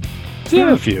have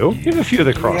a few. You have a few of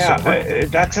the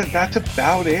crossover. Yeah, that's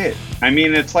about it. I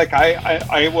mean, it's like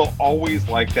I will always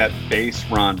like that bass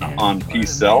run on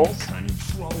Peace Sells.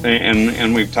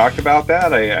 And we've talked about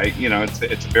that.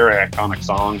 It's a very iconic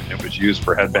song. It was used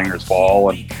for Headbangers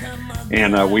Ball,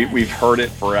 and we've heard it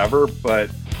forever. But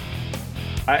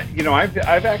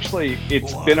I've actually,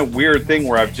 it's been a weird thing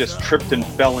where I've just tripped and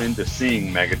fell into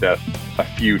seeing Megadeth a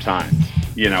few times.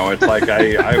 You know, it's like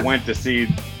I went to see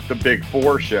the Big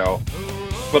Four show,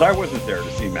 but I wasn't there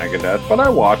to see Megadeth. But I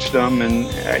watched them, and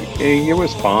it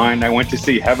was fine. I went to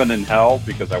see Heaven and Hell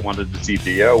because I wanted to see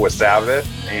Dio with Sabbath,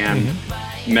 and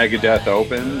Megadeth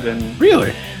opened, and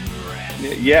really,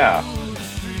 yeah,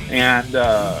 and it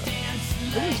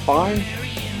was fine.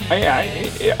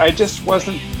 I just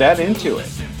wasn't that into it.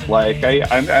 Like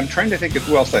I'm trying to think of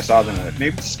who else I saw them in.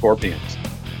 Maybe the Scorpions.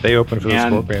 They opened for the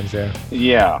Scorpions, yeah.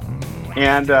 Yeah,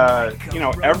 and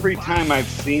every time I've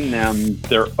seen them,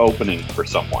 they're opening for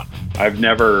someone. I've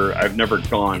never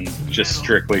gone just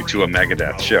strictly to a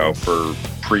Megadeth show for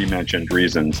pre-mentioned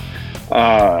reasons.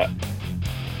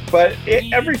 But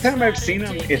every time I've seen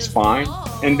them, it's fine,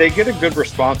 and they get a good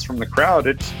response from the crowd.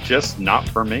 It's just not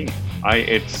for me.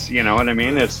 You know what I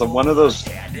mean? It's one of those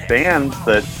bands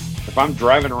that if I'm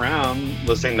driving around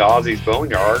listening to Ozzy's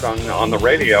Boneyard on the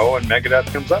radio and Megadeth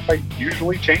comes up, I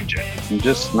usually change it. It's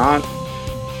just not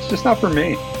for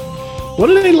me. What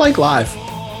are they like live?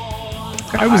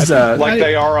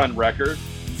 They are on record.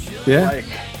 Yeah.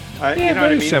 You know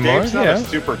what I mean? Similar, Dave's not a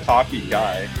super talky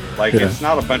guy. It's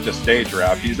not a bunch of stage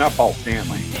rap. He's not Paul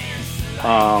Stanley.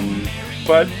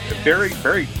 But very,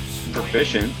 very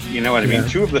proficient. You know what I mean?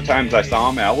 2 of the times I saw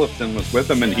him, Ellefson was with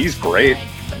him, and he's great.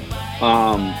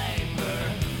 I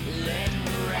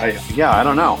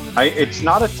don't know. It's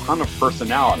not a ton of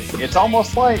personality. It's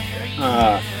almost like,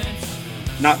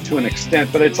 not to an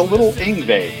extent, but it's a little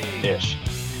Yngwie-ish.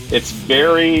 It's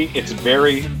very,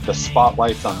 the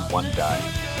spotlight's on one guy.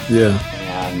 Yeah.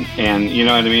 And you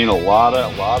know what I mean? A lot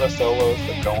of solos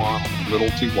that go on a little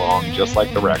too long, just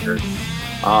like the record.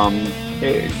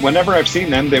 whenever I've seen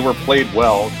them, they were played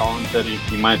well. Colin said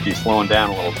he might be slowing down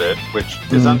a little bit, which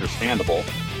is understandable.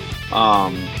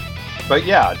 But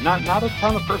yeah, not a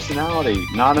ton of personality,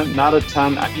 not a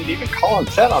ton. I mean, even Colin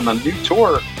said on the new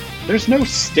tour, there's no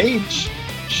stage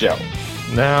show.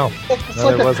 No,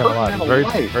 there wasn't a lot. Very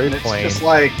plain. It's just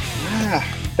like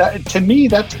that, to me,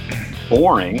 that's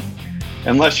boring.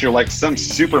 Unless you're like some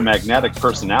super magnetic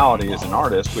personality as an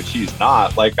artist, which he's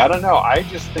not. Like, I don't know. I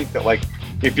just think that, like,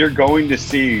 if you're going to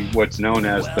see what's known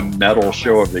as the metal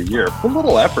show of the year, put a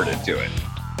little effort into it.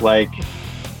 Like,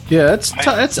 yeah, that's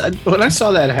when I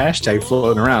saw that hashtag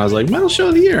floating around, I was like, metal show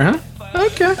of the year, huh?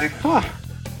 Okay. Like,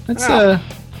 that's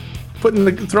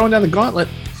throwing down the gauntlet.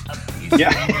 Yeah.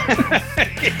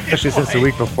 Especially since the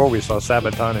week before we saw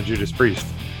Sabaton and Judas Priest,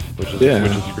 which is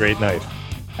a great night.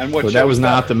 And that was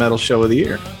not the metal show of the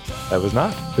year. That was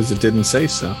not, because it didn't say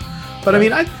so. But I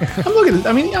mean, I'm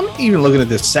even looking at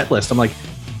this set list. I'm like,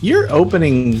 your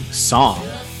opening song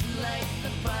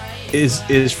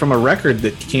is from a record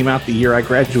that came out the year I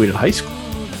graduated high school.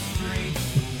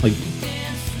 Like,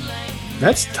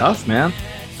 that's tough, man.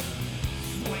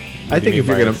 I think if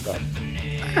you're gonna,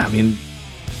 I mean,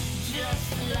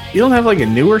 you don't have like a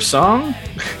newer song.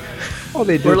 Oh,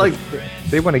 they do. Or like,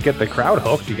 they want to get the crowd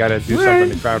hooked. You got to do something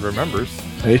the crowd remembers.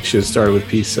 They should have started with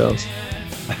Peace Sells.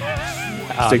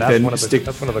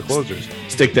 That's one of the closers.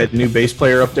 Stick that new bass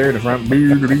player up there in the front.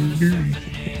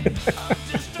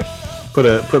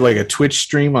 put like a Twitch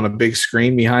stream on a big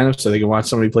screen behind them so they can watch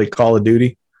somebody play Call of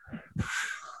Duty.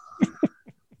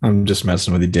 I'm just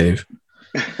messing with you, Dave.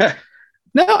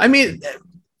 No, I mean,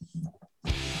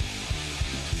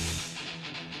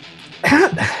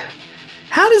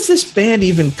 how does this band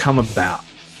even come about?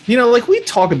 You know, like, we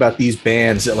talk about these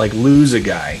bands that like lose a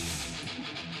guy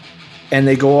and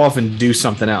they go off and do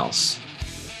something else.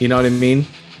 You know what I mean?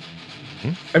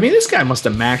 Mm-hmm. I mean, this guy must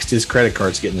have maxed his credit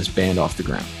cards getting this band off the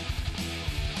ground.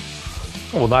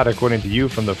 Well, not according to you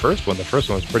from the first one. The first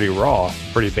one was pretty raw,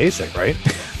 pretty basic, right?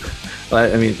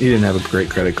 I mean, he didn't have a great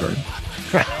credit card.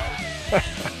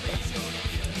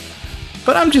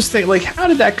 But I'm just thinking, like, how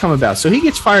did that come about? So he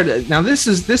gets fired. Now, this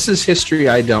is history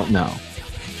I don't know.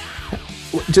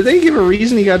 Did they give a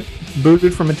reason he got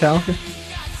booted from Metallica?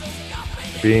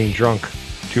 Being drunk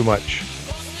too much.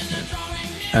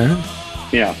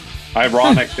 Yeah.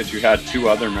 Ironic that you had two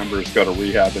other members go to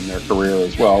rehab in their career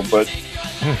as well. But,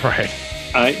 right.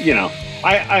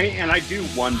 I do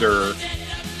wonder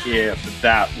if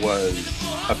that was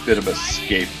a bit of a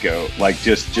scapegoat, like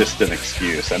just an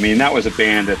excuse. I mean, that was a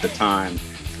band at the time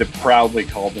that proudly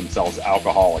called themselves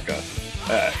Alcoholica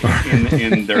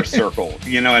in their circle.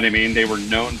 You know what I mean? They were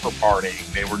known for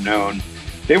partying.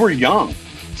 They were young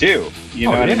too.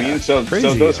 You know what I mean? So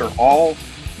those are all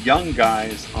young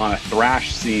guys on a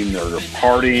thrash scene that are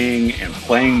partying and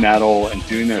playing metal and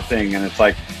doing their thing. And it's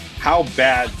like, how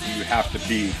bad do you have to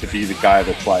be the guy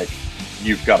that's like,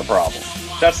 you've got a problem?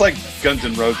 That's like Guns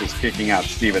N' Roses kicking out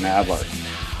Steven Adler.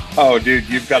 Oh, dude,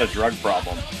 you've got a drug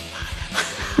problem.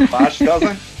 Slash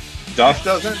doesn't? Duff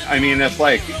doesn't? I mean, it's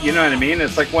like, you know what I mean?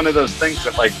 It's like one of those things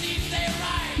that, like,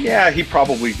 yeah, he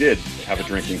probably did have a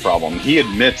drinking problem. He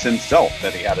admits himself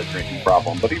that he had a drinking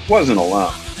problem, but he wasn't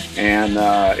alone. And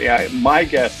my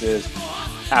guess is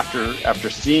after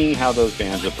seeing how those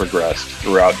bands have progressed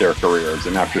throughout their careers,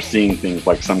 and after seeing things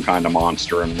like Some Kind of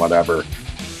Monster and whatever,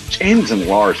 James and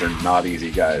Lars are not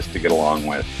easy guys to get along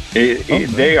with.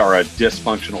 They are a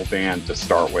dysfunctional band to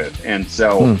start with. And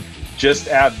so just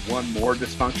add one more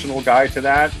dysfunctional guy to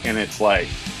that, and it's like,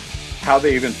 how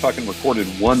they even fucking recorded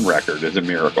one record is a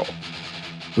miracle.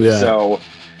 Yeah. So,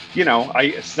 you know,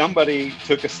 somebody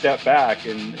took a step back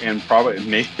and probably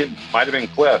it might have been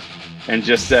Cliff, and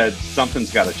just said,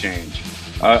 something's got to change.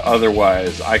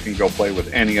 Otherwise, I can go play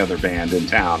with any other band in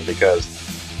town, because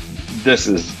this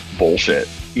is bullshit.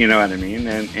 You know what I mean?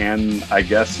 And I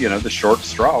guess, you know, the short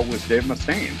straw was Dave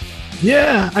Mustaine.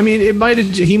 Yeah, I mean, he might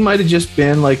have just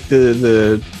been like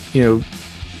the you know,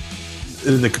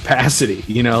 the capacity.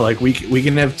 You know, like we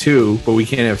can have two, but we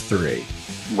can't have three.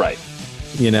 Right.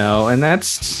 You know, and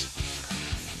that's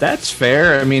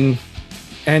fair. I mean,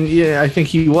 and yeah, I think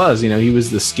he was. You know, he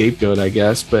was the scapegoat, I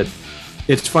guess. But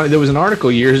it's funny. There was an article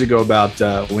years ago about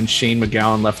when Shane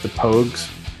MacGowan left the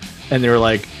Pogues, and they were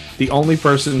like, the only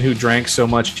person who drank so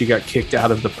much he got kicked out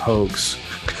of the Pogues.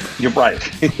 You're right.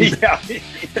 Yeah.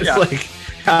 It's like,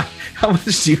 how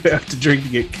much do you have to drink to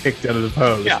get kicked out of the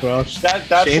Pogues? Yeah. Well,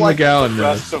 that's Shane like MacGowan the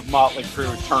rest of Motley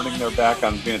Crue turning their back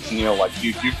on Vince Neil, like,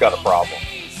 you've got a problem.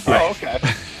 Right. Oh, okay.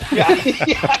 Yeah,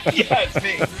 it's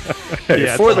me.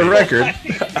 Hey, for the record,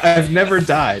 I've never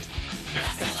died.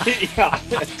 Yeah,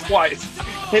 twice.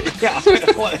 Yeah,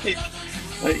 like,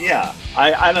 Yeah,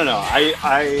 I don't know.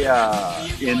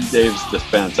 In Dave's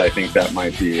defense, I think that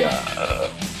might be a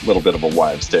little bit of a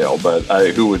wives' tale, but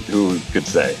who could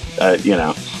say? But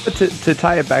to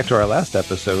tie it back to our last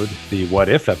episode, the What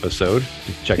If episode,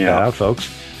 check that out, folks.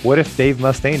 What if Dave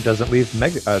Mustaine doesn't leave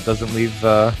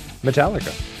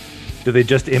Metallica? Do they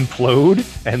just implode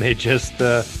and they just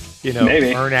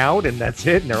maybe burn out and that's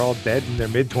it, and they're all dead in their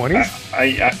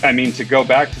mid-20s? I mean, to go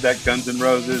back to that Guns N'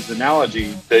 Roses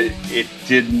analogy, it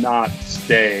did not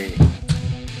stay.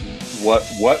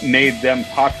 What made them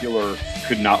popular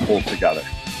could not hold together.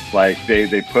 Like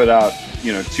they put out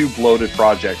 2 bloated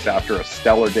projects after a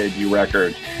stellar debut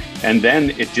record, and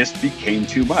then it just became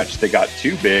too much. They got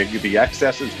too big, the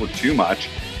excesses were too much,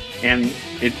 and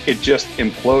it just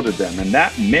imploded them. And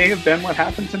that may have been what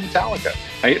happened to Metallica.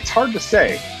 It's hard to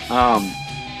say.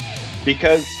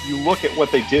 Because you look at what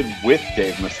they did with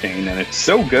Dave Mustaine, and it's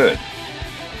so good.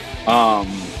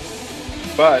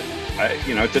 But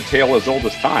it's a tale as old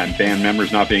as time. Band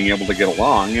members not being able to get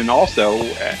along, and also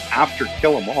after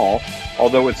Kill 'Em All,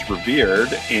 although it's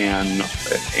revered and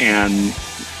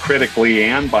critically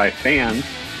and by fans,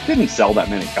 didn't sell that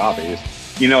many copies.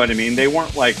 You know what I mean? They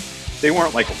weren't like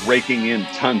raking in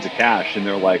tons of cash, and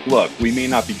they're like, look, we may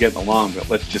not be getting along, but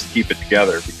let's just keep it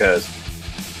together because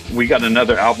we got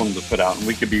another album to put out and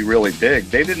we could be really big.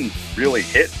 They didn't really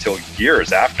hit till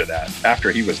years after that,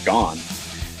 after he was gone.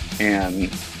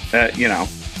 And,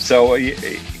 so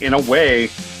in a way,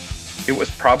 it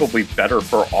was probably better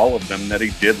for all of them that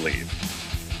he did leave.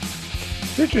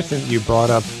 It's interesting you brought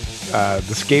up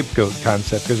the scapegoat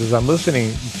concept, because as I'm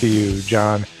listening to you,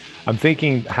 John, I'm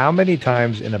thinking how many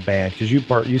times in a band, because you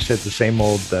said the same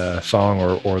old song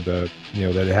or the,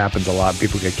 that it happens a lot,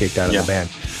 people get kicked out of the band,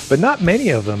 but not many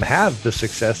of them have the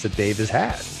success that Dave has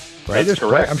had, right? That's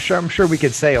correct. I'm sure we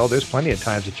could say, there's plenty of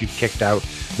times that you kicked out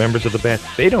members of the band.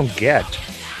 They don't get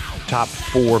top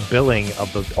 4 billing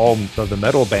of all of the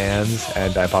metal bands,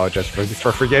 and I apologize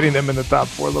for forgetting them in the top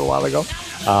 4 a little while ago.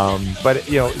 But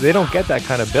they don't get that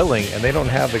kind of billing, and they don't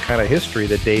have the kind of history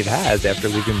that Dave has after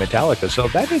leaving Metallica. So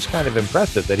that is kind of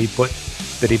impressive that he put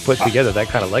together that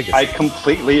kind of legacy. I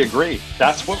completely agree.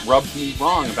 That's what rubbed me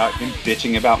wrong about him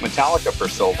bitching about Metallica for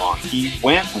so long. He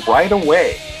went right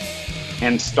away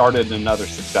and started another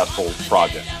successful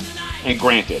project. And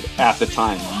granted, at the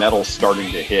time, metal's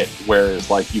starting to hit, whereas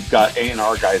like you've got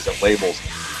A&R guys at labels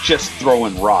just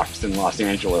throwing rocks in Los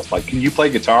Angeles. Like, can you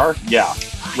play guitar? Yeah,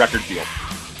 record deal.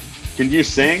 Can you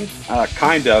sing?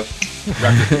 Kind of.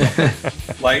 Record deal.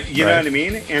 Like, you know what I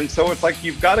mean? And so it's like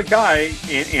you've got a guy,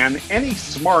 and any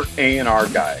smart A&R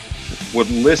guy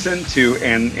would listen to,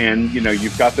 and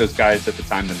you've got those guys at the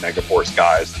time, the Megaforce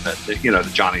guys, and the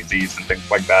Johnny Z's and things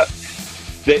like that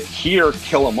hear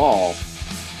Kill 'Em All.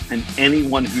 And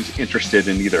anyone who's interested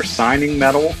in either signing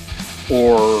metal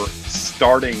or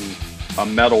starting a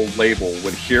metal label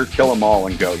would hear Kill 'Em All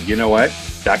and go, you know what?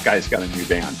 That guy's got a new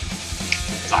band.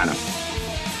 Sign him.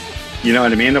 You know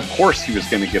what I mean? Of course he was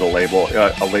going to get a label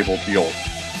deal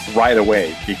right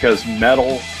away, because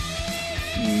metal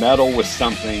was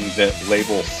something that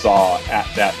labels saw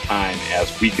at that time as,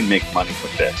 we can make money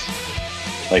with this.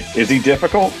 Like, is he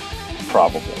difficult?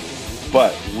 Probably.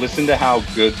 But listen to how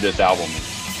good this album is.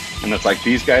 And it's like,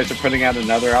 these guys are putting out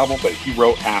another album, but he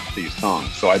wrote half these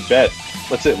songs. So I bet,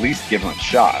 let's at least give him a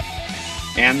shot.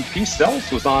 And Peace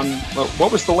Sells was on,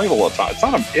 what was the label it's on?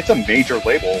 It's a major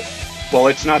label. Well,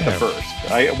 it's not the first.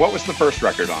 What was the first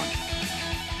record on?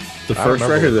 The first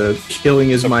record, the Killing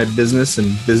Is My Business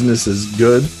and Business Is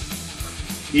Good.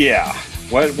 Yeah.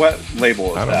 What label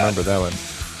is that? I don't remember that one.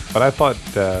 But I thought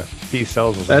Peace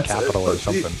Sells was on Capitol or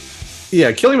something.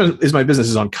 Yeah, Killing Is My Business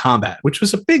is on Combat, which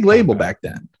was a big label back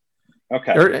then.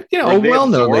 Okay. Or, a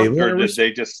well-known label. Or did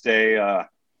they just stay in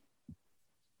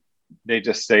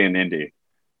indie?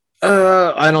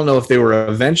 I don't know if they were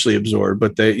eventually absorbed,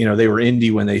 but they were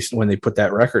indie when they put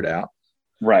that record out.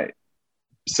 Right.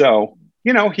 So,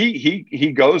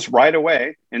 he goes right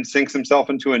away and sinks himself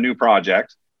into a new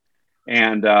project.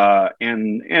 And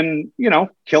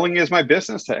Killing Is My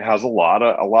Business has a lot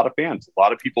of fans. A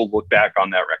lot of people look back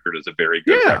on that record as a very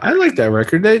good record. I like that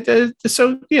record.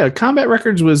 Combat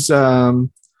Records was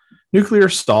Nuclear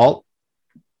Assault,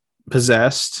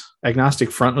 Possessed,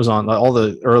 Agnostic Front was on all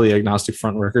the early Agnostic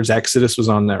Front records. Exodus was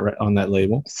on that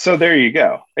label. So there you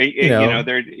go.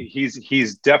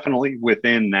 He's definitely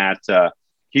within that.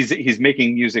 He's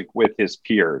making music with his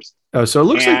peers. Oh, so it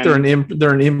looks like they're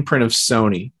an imprint of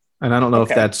Sony. And I don't know if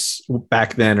that's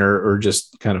back then or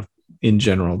just kind of in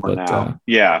general, but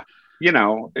he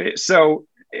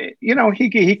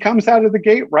comes out of the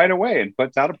gate right away and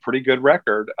puts out a pretty good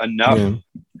record,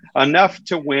 enough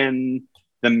to win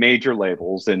the major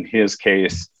labels, in his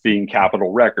case being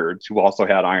Capitol Records, who also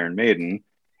had Iron Maiden,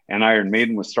 and Iron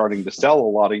Maiden was starting to sell a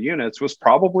lot of units, was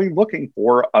probably looking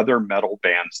for other metal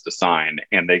bands to sign,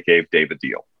 and they gave Dave a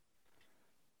deal.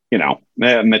 You know,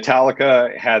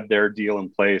 Metallica had their deal in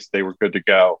place. They were good to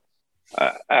go.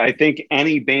 I think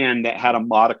any band that had a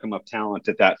modicum of talent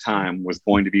at that time was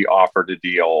going to be offered a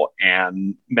deal,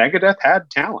 and Megadeth had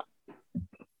talent.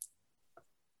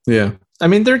 Yeah. I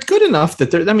mean, they're good enough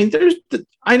that they're, I mean,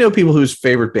 I know people whose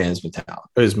favorite band is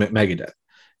Megadeth.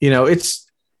 You know,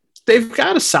 they've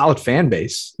got a solid fan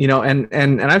base, you know,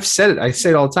 and I've said it, I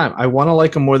say it all the time. I want to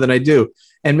like them more than I do.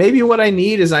 And maybe what I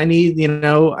need is I need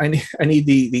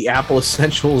the Apple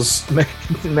Essentials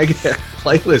Megadeth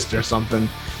playlist or something,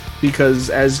 because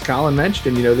as Colin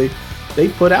mentioned, you know, they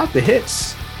put out the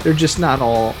hits. They're just not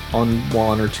all on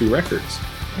one or two records.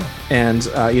 And,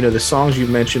 you know, the songs you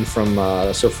mentioned from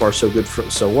So Far, So Good,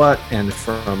 So What, and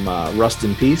from Rust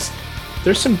in Peace,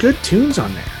 there's some good tunes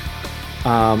on there.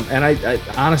 And I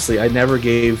honestly, I never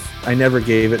gave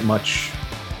it much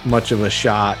of a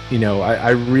shot. You know, I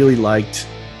really liked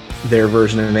their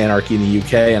version of Anarchy in the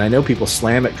UK, and I know people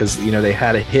slam it because, you know, they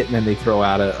had a hit and then they throw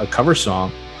out a cover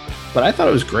song. But I thought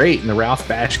it was great, and the Ralph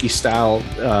Bashki style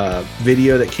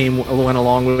video that went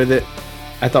along with it,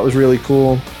 I thought was really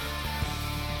cool.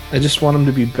 I just want them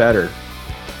to be better,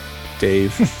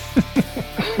 Dave.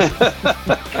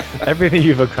 Everything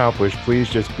you've accomplished, please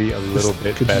just be a little bit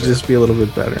better. Could you just be a little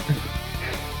bit better?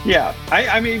 Yeah,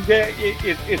 I mean,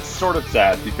 it's sort of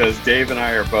sad because Dave and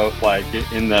I are both like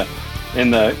in the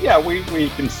yeah, we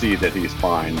can see that he's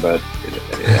fine, but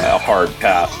a hard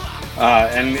pass.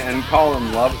 And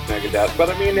Colin loves Megadeth, but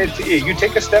I mean, you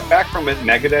take a step back from it,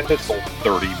 Megadeth has sold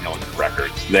 30 million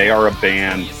records. They are a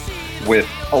band with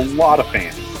a lot of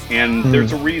fans, and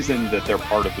there's a reason that they're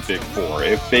part of the Big Four.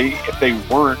 If they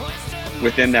weren't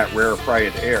within that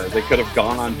rarefied air, they could have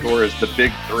gone on tour as the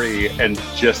Big Three, and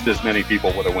just as many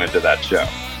people would have went to that show.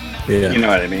 Yeah. You know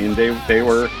what I mean? They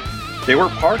were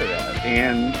part of that.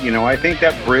 And, you know, I think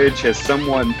that bridge has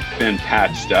somewhat been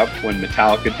patched up. When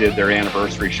Metallica did their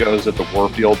anniversary shows at the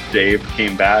Warfield, Dave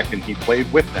came back and he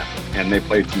played with them, and they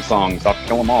played some songs, I'll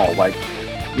Kill 'Em All. Like,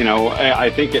 you know,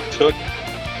 I think it took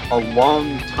a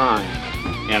long time,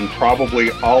 and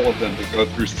probably all of them, to go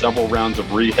through several rounds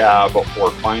of rehab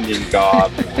or finding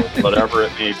God or whatever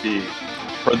it may be,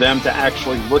 for them to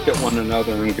actually look at one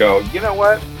another and go, you know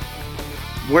what,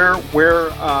 we're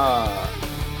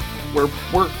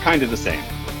kind of the same.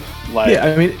 Like, yeah,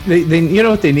 I mean, they you know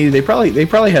what they needed? They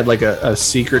probably had like a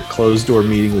secret closed door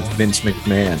meeting with Vince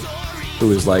McMahon, who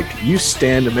was like, "You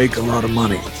stand to make a lot of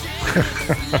money.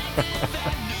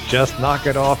 Just knock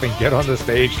it off and get on the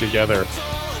stage together."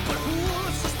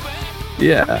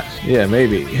 Yeah,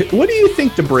 maybe. What do you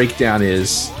think the breakdown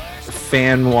is,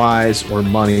 fan-wise or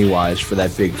money-wise, for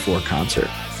that Big Four concert?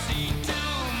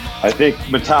 I think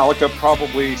Metallica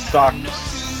probably sucked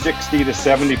 60 to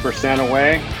 70%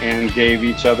 away and gave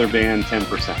each other band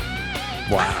 10%.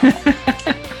 Wow.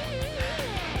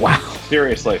 Wow.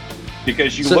 Seriously.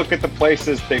 Because you look at the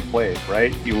places they played,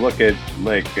 right? You look at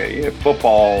like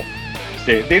football.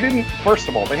 They didn't, first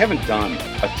of all, they haven't done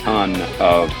a ton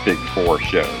of Big Four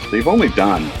shows. They've only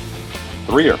done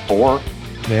 3 or 4.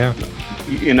 Yeah.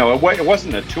 You know, it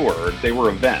wasn't a tour. They were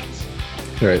events.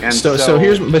 Right. And so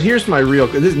here's my real,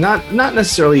 this is not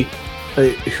necessarily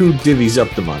who divvies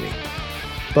up the money,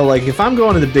 but like, if I'm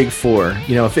going to the Big Four,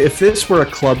 you know, if this were a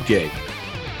club gig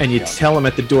and you tell them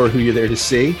at the door who you're there to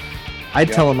see,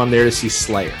 I'd tell them I'm there to see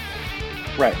Slayer.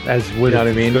 Right. As would, you know what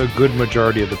I mean? A good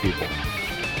majority of the people.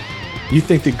 You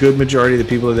think the good majority of the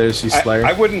people are there to see Slayer?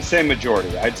 I wouldn't say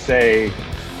majority. I'd say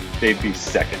they'd be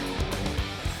second.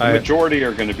 The majority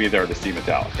are going to be there to see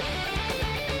Metallica.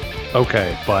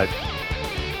 Okay, but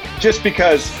just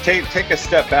because, take a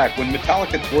step back. When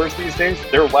Metallica tours these days,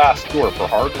 their last tour for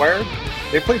Hardwired,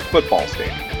 they played football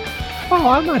stadium. Oh,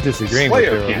 I'm not disagreeing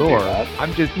Slayer with their allure.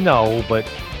 I'm just, no, but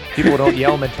people don't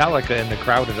yell Metallica in the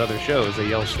crowd at other shows. They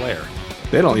yell Slayer.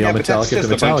 They don't yell Metallica at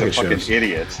the Metallica shows. Fucking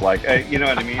idiots, like, you know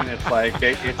what I mean? It's like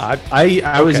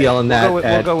I was yelling that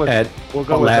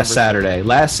last Saturday.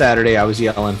 Last Saturday, I was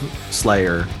yelling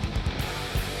Slayer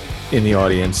in the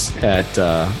audience at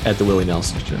the Willie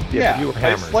Nelson show. Yeah, you were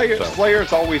hammered,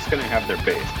 Slayer's always going to have their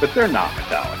base, but they're not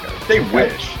Metallica. They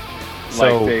wish.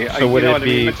 So would it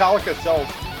be Metallica sells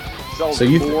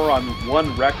more on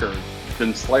one record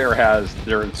than Slayer has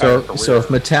their entire career. So if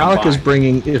Metallica's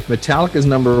combined. if Metallica's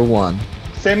number 1,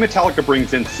 say Metallica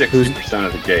brings in 60%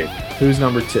 of the gate. Who's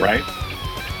number 2? Right?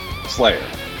 Slayer.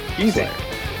 Easy. Slayer.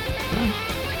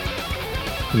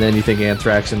 And then you think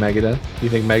Anthrax and Megadeth? You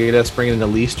think Megadeth's bringing in the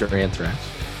least, or Anthrax?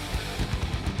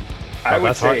 I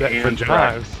would say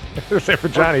Anthrax. For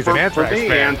John, he's an Anthrax fan. For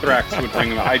me, Anthrax would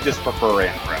bring them. I just prefer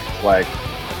Anthrax. Like,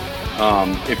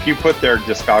 if you put their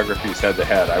discographies head to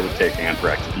head, I would take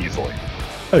Anthrax easily.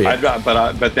 Oh yeah.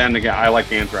 But then again, I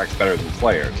like Anthrax better than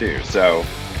Slayer too. So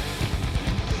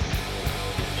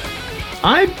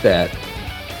I bet,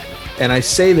 and I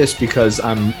say this because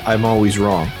I'm always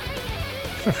wrong.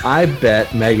 I bet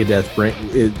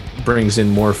Megadeth brings in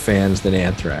more fans than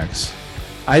Anthrax.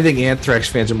 I think Anthrax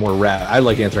fans are more rad. I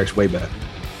like Anthrax way better.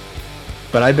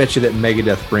 But I bet you that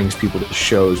Megadeth brings people to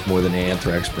shows more than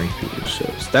Anthrax brings people to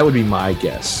shows. That would be my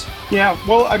guess. Yeah,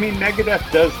 well, I mean, Megadeth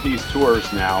does these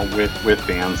tours now with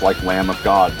bands like Lamb of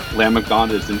God. Lamb of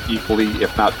God is an equally,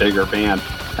 if not bigger band,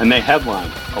 and they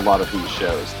headline a lot of these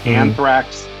shows. Mm-hmm.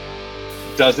 Anthrax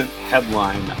doesn't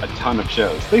headline a ton of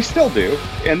shows. They still do,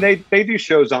 and they do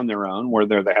shows on their own where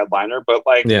they're the headliner, but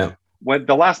like... Yeah. When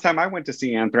the last time I went to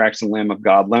see Anthrax and Lamb of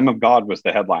God was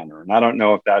the headliner. And I don't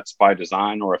know if that's by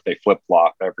design or if they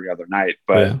flip-flop every other night.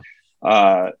 But,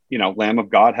 Lamb of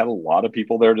God had a lot of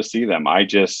people there to see them. I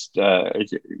just,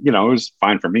 it was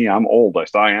fine for me. I'm old. I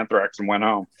saw Anthrax and went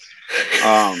home.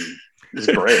 It's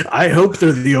great. I hope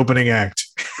they're the opening act.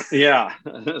 Yeah.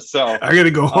 So I got to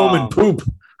go home and poop.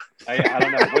 I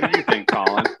don't know. What do you think,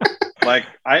 Colin? Like,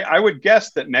 I would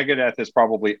guess that Megadeth has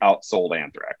probably outsold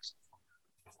Anthrax.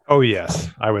 Oh, yes,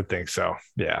 I would think so.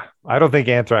 Yeah. I don't think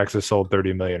Anthrax has sold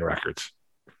 30 million records.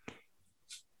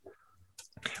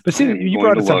 But see, you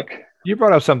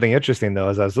brought up something interesting, though,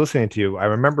 as I was listening to you. I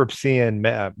remember seeing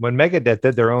when Megadeth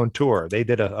did their own tour, they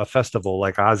did a festival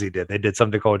like Ozzy did. They did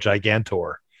something called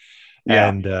Gigantour. Yeah.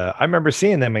 And I remember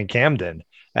seeing them in Camden.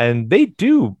 And they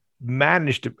do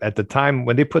manage to, at the time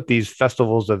when they put these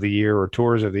festivals of the year or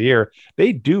tours of the year,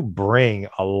 they do bring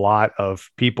a lot of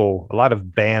people, a lot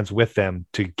of bands with them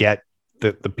to get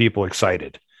the people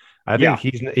excited. I think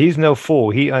he's no fool.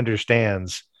 He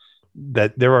understands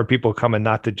that there are people coming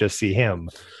not to just see him,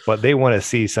 but they want to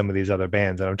see some of these other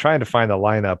bands. And I'm trying to find the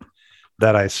lineup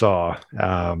that I saw.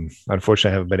 Unfortunately,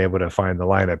 I haven't been able to find the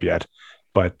lineup yet,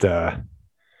 but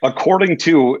according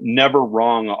to Never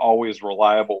Wrong, Always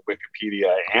Reliable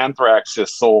Wikipedia, Anthrax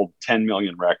has sold 10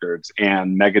 million records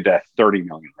and Megadeth 30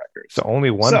 million records. So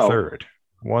only one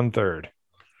third.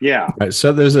 Yeah. Right,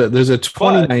 so there's a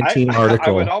 2019 article. I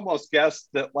would almost guess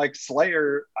that like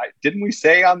Slayer, didn't we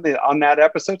say on that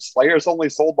episode, Slayer's only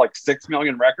sold like 6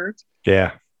 million records?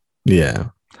 Yeah. Yeah.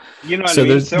 You know what I mean?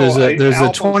 There's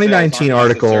a 2019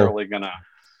 article.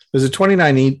 There's a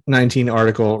 2019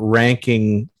 article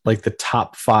ranking like the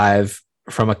top 5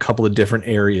 from a couple of different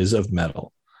areas of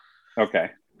metal.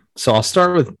 Okay. So I'll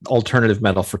start with alternative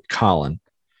metal for Colin.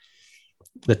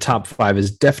 The top 5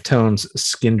 is Deftones,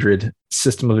 Skindred,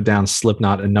 System of a Down,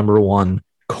 Slipknot, and number 1,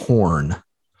 Korn.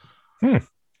 Okay.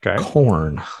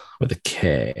 Korn with a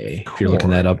K. Korn. If you're looking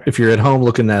that up, if you're at home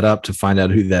looking that up to find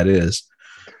out who that is.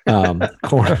 Korn.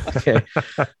 Okay.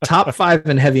 Top 5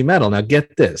 in heavy metal. Now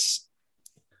get this.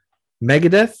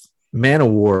 Megadeth,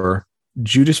 Manowar,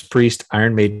 Judas Priest,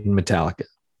 Iron Maiden, Metallica.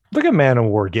 Look at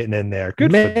Manowar getting in there.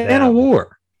 Good for them. Manowar.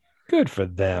 Good for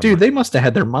them. Dude, they must have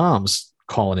had their moms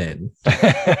calling in.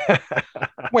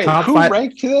 Wait, who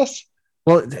ranked this?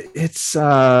 Well, it's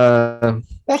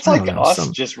that's like us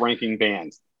just ranking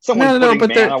bands. Someone no, but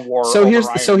Manowar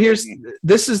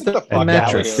this is the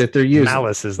metric that they're using.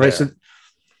 Malice is right. There. So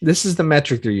this is the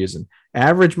metric they're using.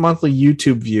 Average monthly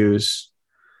YouTube views.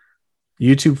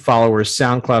 YouTube followers,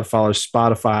 SoundCloud followers,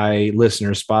 Spotify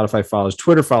listeners, Spotify followers,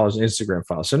 Twitter followers, Instagram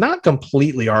followers. So not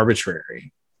completely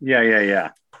arbitrary. Yeah.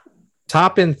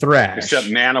 Top in thrash. Except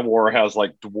Manowar has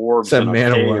like dwarves in a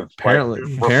cave,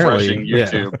 apparently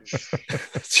YouTube. Yeah.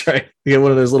 That's right. You get one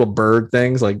of those little bird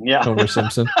things like Homer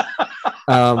Simpson.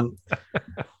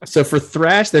 So for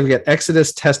thrash, they've got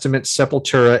Exodus, Testament,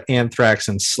 Sepultura, Anthrax,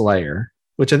 and Slayer,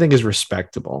 which I think is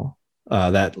respectable.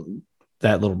 That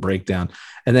little breakdown.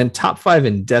 And then top 5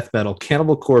 in death metal: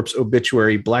 Cannibal Corpse,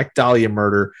 Obituary, Black Dahlia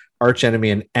Murder, Arch Enemy,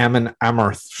 and Amon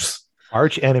Amarth.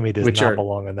 Arch Enemy does not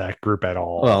belong in that group at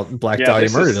all. Well, Black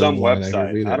Dahlia Murder doesn't some belong website. in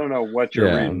that group either. I don't know what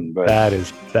you're reading, but that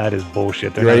is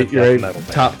bullshit. You're right. Metal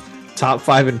top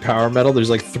 5 in power metal. There's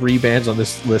like 3 bands on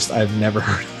this list I've never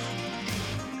heard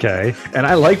of. Okay. And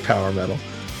I like power metal.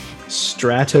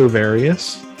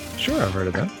 Stratovarius. Sure, I've heard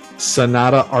of that.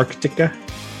 Sonata Arctica.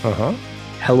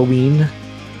 Halloween.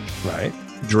 Right.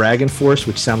 Dragon Force,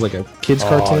 which sounds like a kid's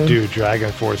cartoon. Dude,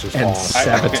 Dragon Force is and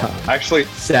Sabaton. Actually,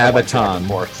 Sabaton.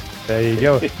 There you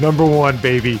go. Number 1,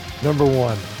 baby. Number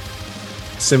 1.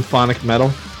 Symphonic metal.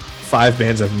 5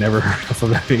 bands I've never heard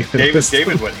of.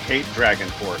 David would hate Dragon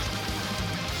Force.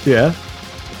 Yeah?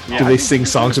 Do they sing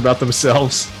songs about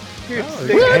themselves?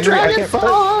 dude, Dragon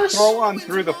Force. throw on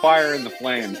Through the Fire and the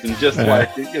Flames and just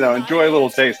enjoy a little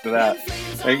taste of that.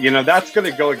 That's going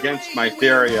to go against my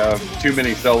theory of too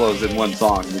many solos in one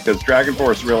song, because Dragon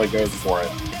Force really goes for it,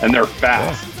 and they're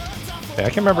fast. Yeah, I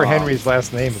can't remember Henry's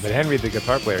last name, but Henry, the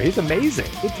guitar player, he's amazing.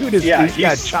 This dude he's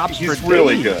got chops for days. He's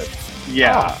really good.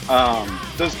 Yeah,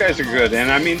 those guys are good,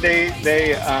 and I mean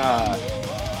they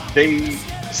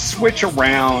switch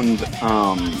around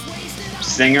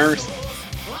singers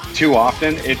too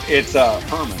often. It's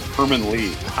Herman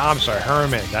Lee. I'm sorry,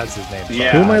 Herman. That's his name.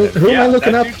 Yeah. Who am I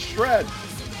looking up? Shred.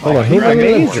 Hold on. Who am I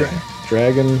looking up?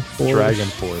 Dragon Force. Dragon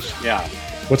Force. Yeah.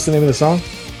 What's the name of the song?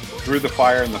 Through the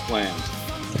Fire and the Flames.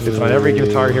 It's on every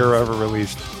Guitar Hero ever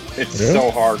released. It's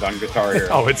so hard on Guitar Hero.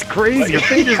 Oh, it's crazy. Your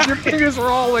fingers are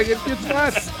all like it's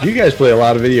nuts. You guys play a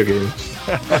lot of video games.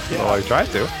 Well, I tried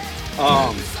to.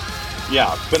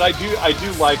 Yeah, but I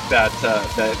do like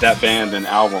that band and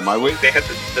album. They had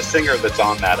the singer that's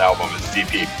on that album is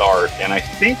DP Tharp, and I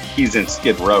think he's in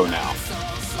Skid Row now.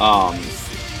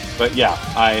 But yeah,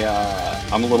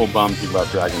 I'm a little bummed he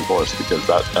left Dragon Force, because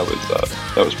that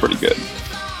was pretty good.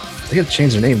 They got to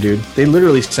change their name, dude. They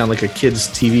literally sound like a kid's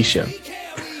TV show.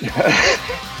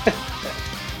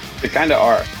 They kind of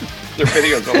are. Their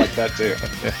videos are like that too.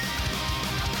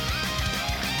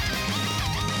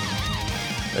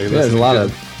 There's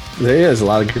a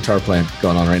lot of guitar playing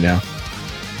going on right now.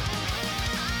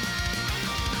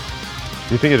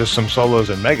 You think it's just some solos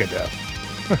in Megadeth?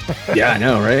 Yeah, I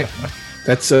know, right?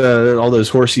 That's all those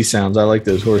horsey sounds. I like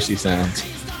those horsey sounds.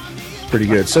 It's pretty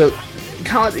good. So,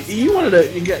 Colin, you wanted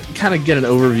to kind of get an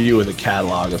overview of the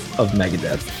catalog of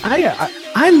Megadeth.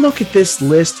 I look at this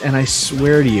list and I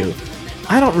swear to you,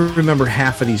 I don't remember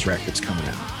half of these records coming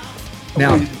out.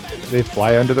 Now, they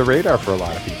fly under the radar for a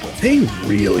lot of people. They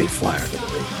really fly under the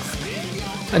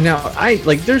radar. And now,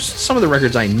 there's some of the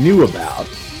records I knew about,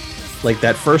 like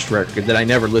that first record that I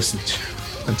never listened to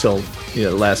until within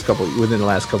the last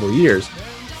couple of years.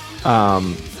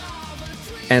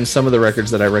 And some of the records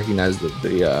that I recognize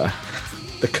the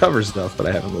cover stuff, but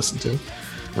I haven't listened to.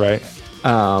 Right.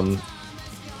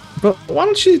 But why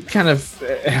don't you kind of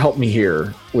help me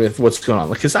here with what's going on?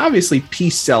 Because obviously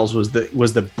Peace Sells was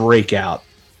the breakout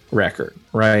record,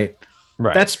 right?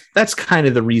 Right. That's kind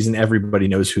of the reason everybody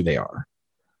knows who they are.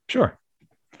 Sure.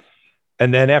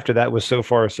 And then after that was So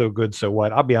Far So Good, So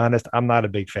What? I'll be honest, I'm not a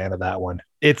big fan of that one.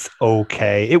 It's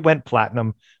okay. It went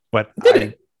platinum, but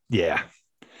yeah.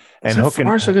 And So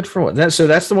Far So Good for What? So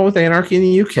that's the one with Anarchy in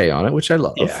the UK on it, which I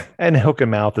love. Yeah. And Hook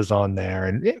and Mouth is on there,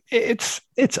 and it's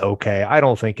okay. I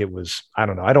don't think it was. I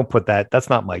don't know. I don't put that. That's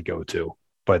not my go-to.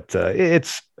 But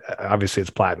it's obviously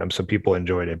it's platinum, so people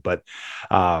enjoyed it. But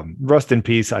Rust in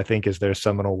Peace, I think, is their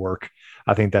seminal work.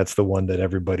 I think that's the one that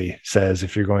everybody says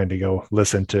if you're going to go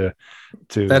listen to.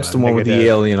 That's the one with the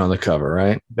alien on the cover,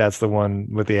 right? That's the one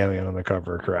with the alien on the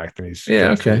cover, correct? And he's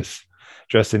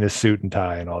dressed in his suit and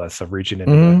tie and all that stuff, reaching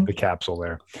into the capsule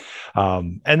there.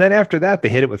 And then after that, they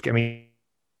hit it with,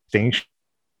 things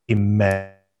he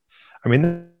met.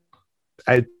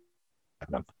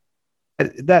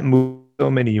 That moved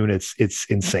so many units, it's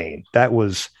insane. That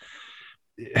was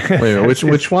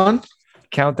which one?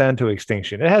 Countdown to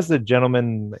Extinction. It has the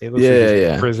gentleman, it was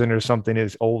in prison or something,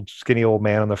 his skinny old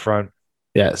man on the front.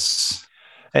 Yes.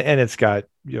 And it's got,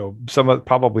 some of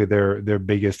probably their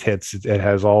biggest hits. It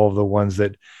has all of the ones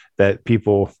that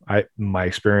people, my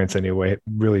experience anyway,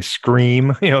 really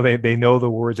scream. They know the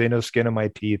words. They know Skin of My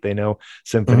Teeth. They know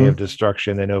Symphony of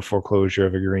Destruction. They know Foreclosure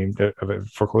of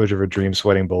a Dream,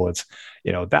 Sweating Bullets.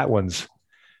 That one's,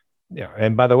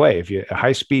 and by the way, if you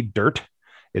High Speed Dirt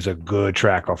is a good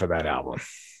track off of that album.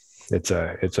 It's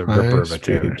a ripper of a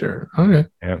tune. Okay.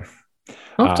 Yeah.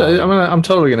 I'm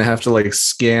totally gonna have to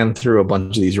scan through a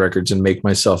bunch of these records and make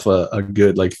myself a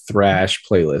good thrash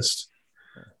playlist.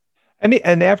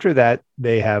 And after that,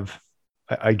 they have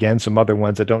again some other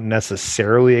ones that don't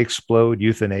necessarily explode.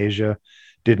 Euthanasia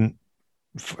didn't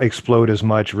explode as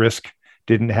much. Risk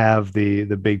didn't have the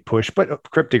big push, but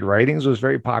Cryptic Writings was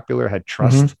very popular. Had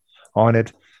Trust on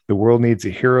it. The World Needs a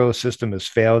Hero, System Has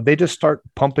Failed. They just start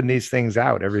pumping these things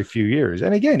out every few years.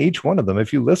 And again, each one of them,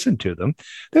 if you listen to them,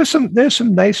 there's some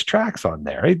nice tracks on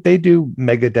there. Right? They do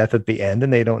Megadeth at the end,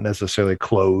 and they don't necessarily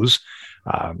close.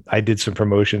 I did some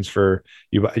promotions for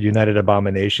United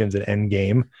Abominations and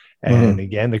Endgame. And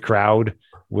again, the crowd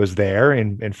was there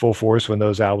in full force when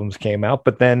those albums came out.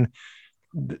 But then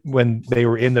when they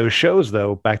were in those shows,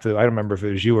 though, I don't remember if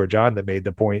it was you or John that made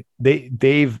the point,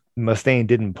 Dave Mustaine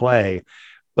didn't play.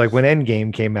 Like when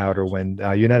Endgame came out or when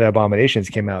United Abominations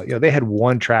came out, they had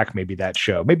one track, maybe that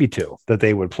show, maybe two, that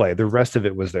they would play. The rest of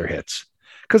it was their hits.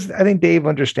 because I think Dave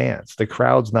understands the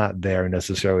crowd's not there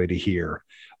necessarily to hear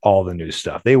all the new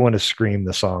stuff. They want to scream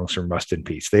the songs from Rust in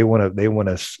Peace. They want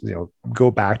to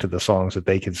go back to the songs that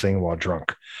they can sing while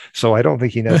drunk. So I don't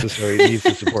think he necessarily needs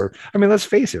to support. I mean, let's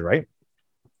face it, right?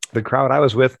 The crowd I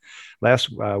was with last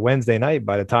Wednesday night,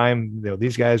 by the time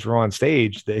these guys were on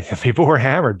stage, people were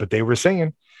hammered, but they were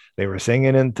singing. They were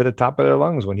singing into the top of their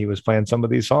lungs when he was playing some of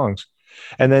these songs.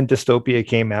 And then Dystopia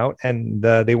came out, and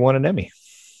they won an Emmy.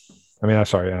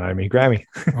 Grammy.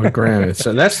 Grammy.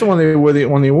 So that's the one they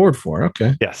won the award for.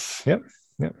 Okay. Yes. Yep.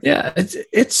 Yeah.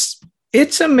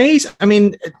 It's amazing. I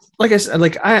mean, like I said,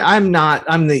 I'm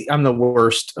the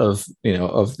worst of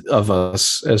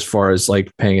us as far as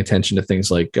like paying attention to things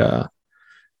like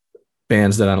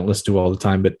bands that I don't listen to all the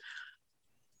time. But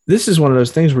this is one of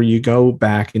those things where you go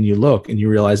back and you look and you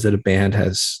realize that a band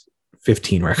has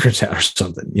 15 records out or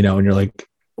something, and you're like,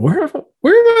 where have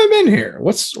I been here?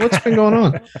 What's been going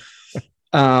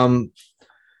on?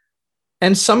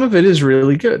 And some of it is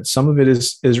really good. Some of it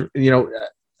is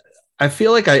I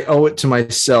feel like I owe it to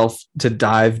myself to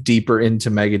dive deeper into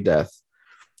Megadeth.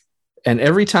 And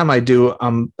every time I do,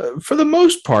 I'm for the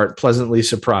most part pleasantly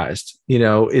surprised.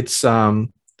 It's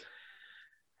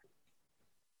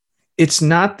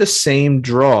not the same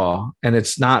draw, and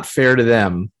it's not fair to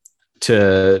them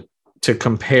to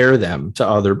compare them to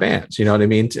other bands. You know what I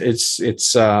mean?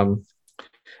 It's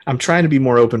I'm trying to be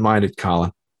more open-minded,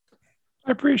 Colin.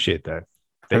 I appreciate that.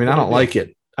 I don't like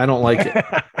it. I don't like it.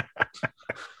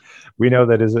 We know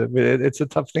that it's a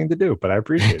tough thing to do, but I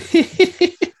appreciate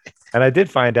it. And I did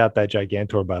find out that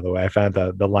Gigantor, by the way. I found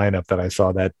the lineup that I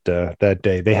saw that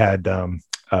day. They had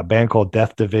a band called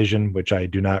Death Division, which I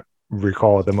do not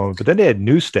recall at the moment, but then they had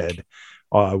Newstead,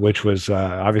 which was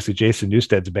obviously Jason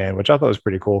Newsted's band, which I thought was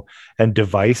pretty cool, and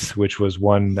Device, which was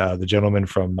the gentleman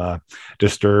from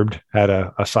Disturbed had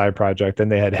a side project, and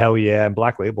they had Hell Yeah and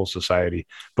Black Label Society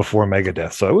before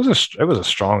Megadeth. So it was a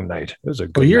strong night. It was a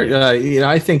good night.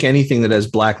 I think anything that has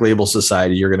Black Label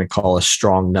Society, you're going to call a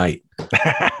strong night.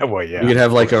 Well, yeah, you could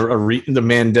have like the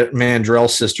Mandrell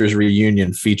Sisters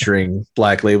reunion featuring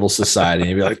Black Label Society, and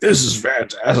you'd be like, "This is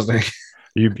fantastic."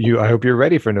 I hope you're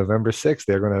ready for November 6th.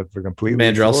 They're going to completely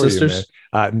Mandrell Sisters.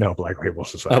 No, Black Label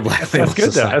Society. Black Label That's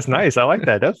good. Society. That's nice. I like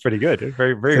that. That's pretty good.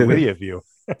 Very, very witty of you.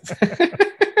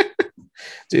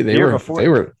 Dude, they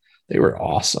were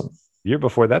awesome. Year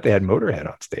before that, they had Motorhead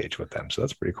on stage with them, so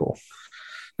that's pretty cool.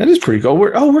 That is pretty cool.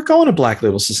 We're going to Black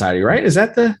Label Society, right? Is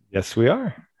that the? Yes, we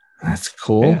are. That's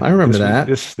cool. Yeah, I remember that.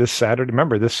 This Saturday.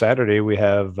 Remember, this Saturday we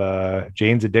have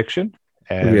Jane's Addiction.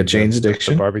 And we got Jane's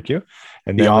Addiction, the barbecue,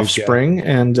 and The Offspring,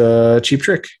 and Cheap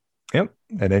Trick. Yep.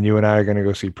 And then you and I are going to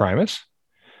go see Primus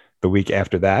the week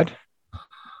after that.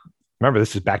 Remember,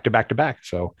 this is back to back to back.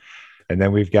 So, and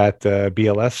then we've got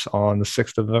BLS on the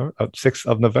 6th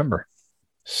of November.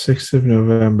 6th of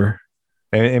November.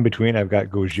 And in between, I've got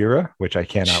Gojira, which I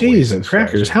cannot. Jeez and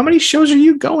crackers! How many shows are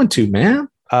you going to, man?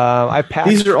 I packed.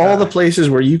 These are all the places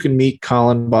where you can meet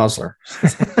Colin Bosler.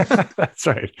 That's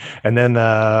right. And then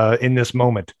in this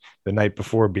moment, the night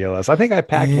before BLS, I think I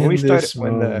packed when we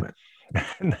started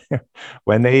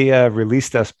when they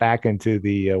released us back into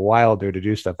the Wilder to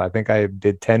do stuff. I think I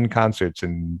did 10 concerts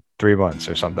in 3 months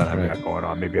or something. I've got going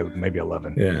on, maybe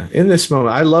 11. Yeah. In this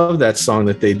moment, I love that song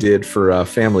that they did for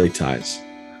Family Ties.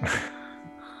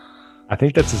 I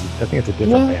think it's a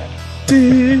different band.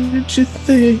 Did you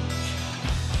think?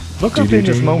 Look up In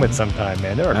This Moment sometime,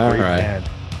 man. They're a great band.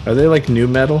 Are they like new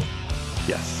metal?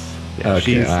 Yes. Yeah,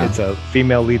 okay, It's a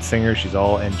female lead singer. She's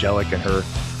all angelic in her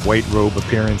white robe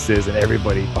appearances, and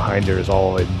everybody behind her is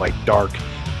all in like dark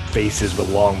faces with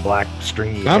long black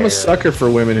stringy hair. I'm a sucker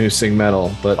for women who sing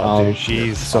metal, but I'll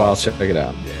check it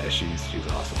out. Yeah, she's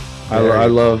awesome. I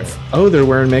love. Oh, they're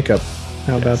wearing makeup.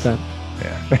 How about that?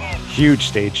 Yeah. Huge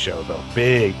stage show though.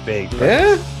 Big.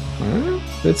 Yeah.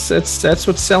 That's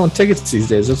what's selling tickets these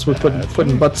days. That's what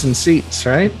putting butts in seats,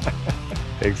 right?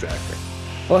 Exactly.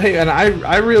 Well, hey, and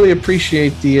I really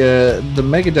appreciate the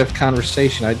Megadeth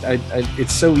conversation.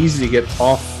 It's so easy to get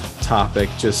off topic,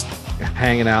 just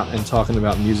hanging out and talking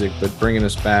about music, but bringing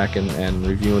us back and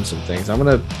reviewing some things. I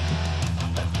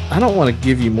don't want to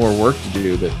give you more work to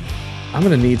do, but I'm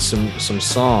gonna need some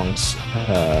songs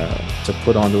to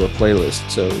put onto a playlist.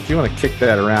 So if you want to kick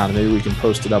that around, maybe we can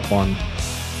post it up on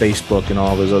Facebook and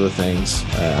all those other things.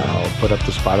 I'll put up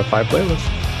the Spotify playlist.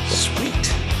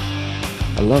 Sweet.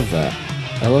 I love that.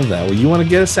 Well, you want to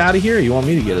get us out of here, or you want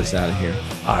me to get us out of here?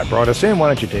 I brought us in. Why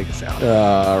don't you take us out?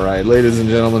 All right, ladies and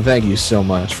gentlemen, thank you so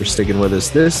much for sticking with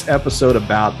us. This episode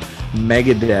about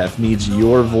Megadeth needs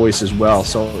your voice as well.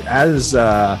 So as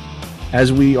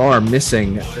as we are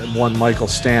missing one Michael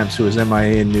Stamps, who is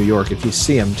MIA in New York. If you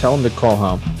see him, tell him to call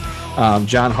home.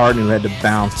 John Harden, who had to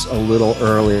bounce a little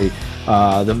early.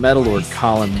 The Metal Lord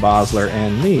Colin Bosler,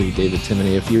 and me, David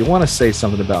Timoney. If you want to say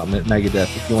something about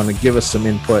Megadeth, if you want to give us some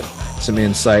input, some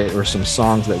insight, or some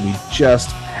songs that we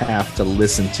just have to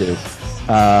listen to,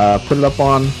 put it up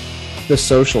on the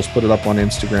socials, put it up on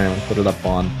Instagram, put it up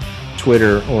on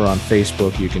Twitter or on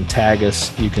Facebook. You can tag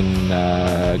us, you can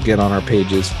get on our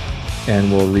pages,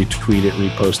 and we'll retweet it,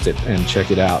 repost it, and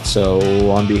check it out. So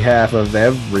on behalf of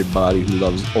everybody who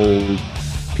loves old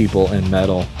people and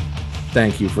metal,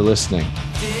 thank you for listening.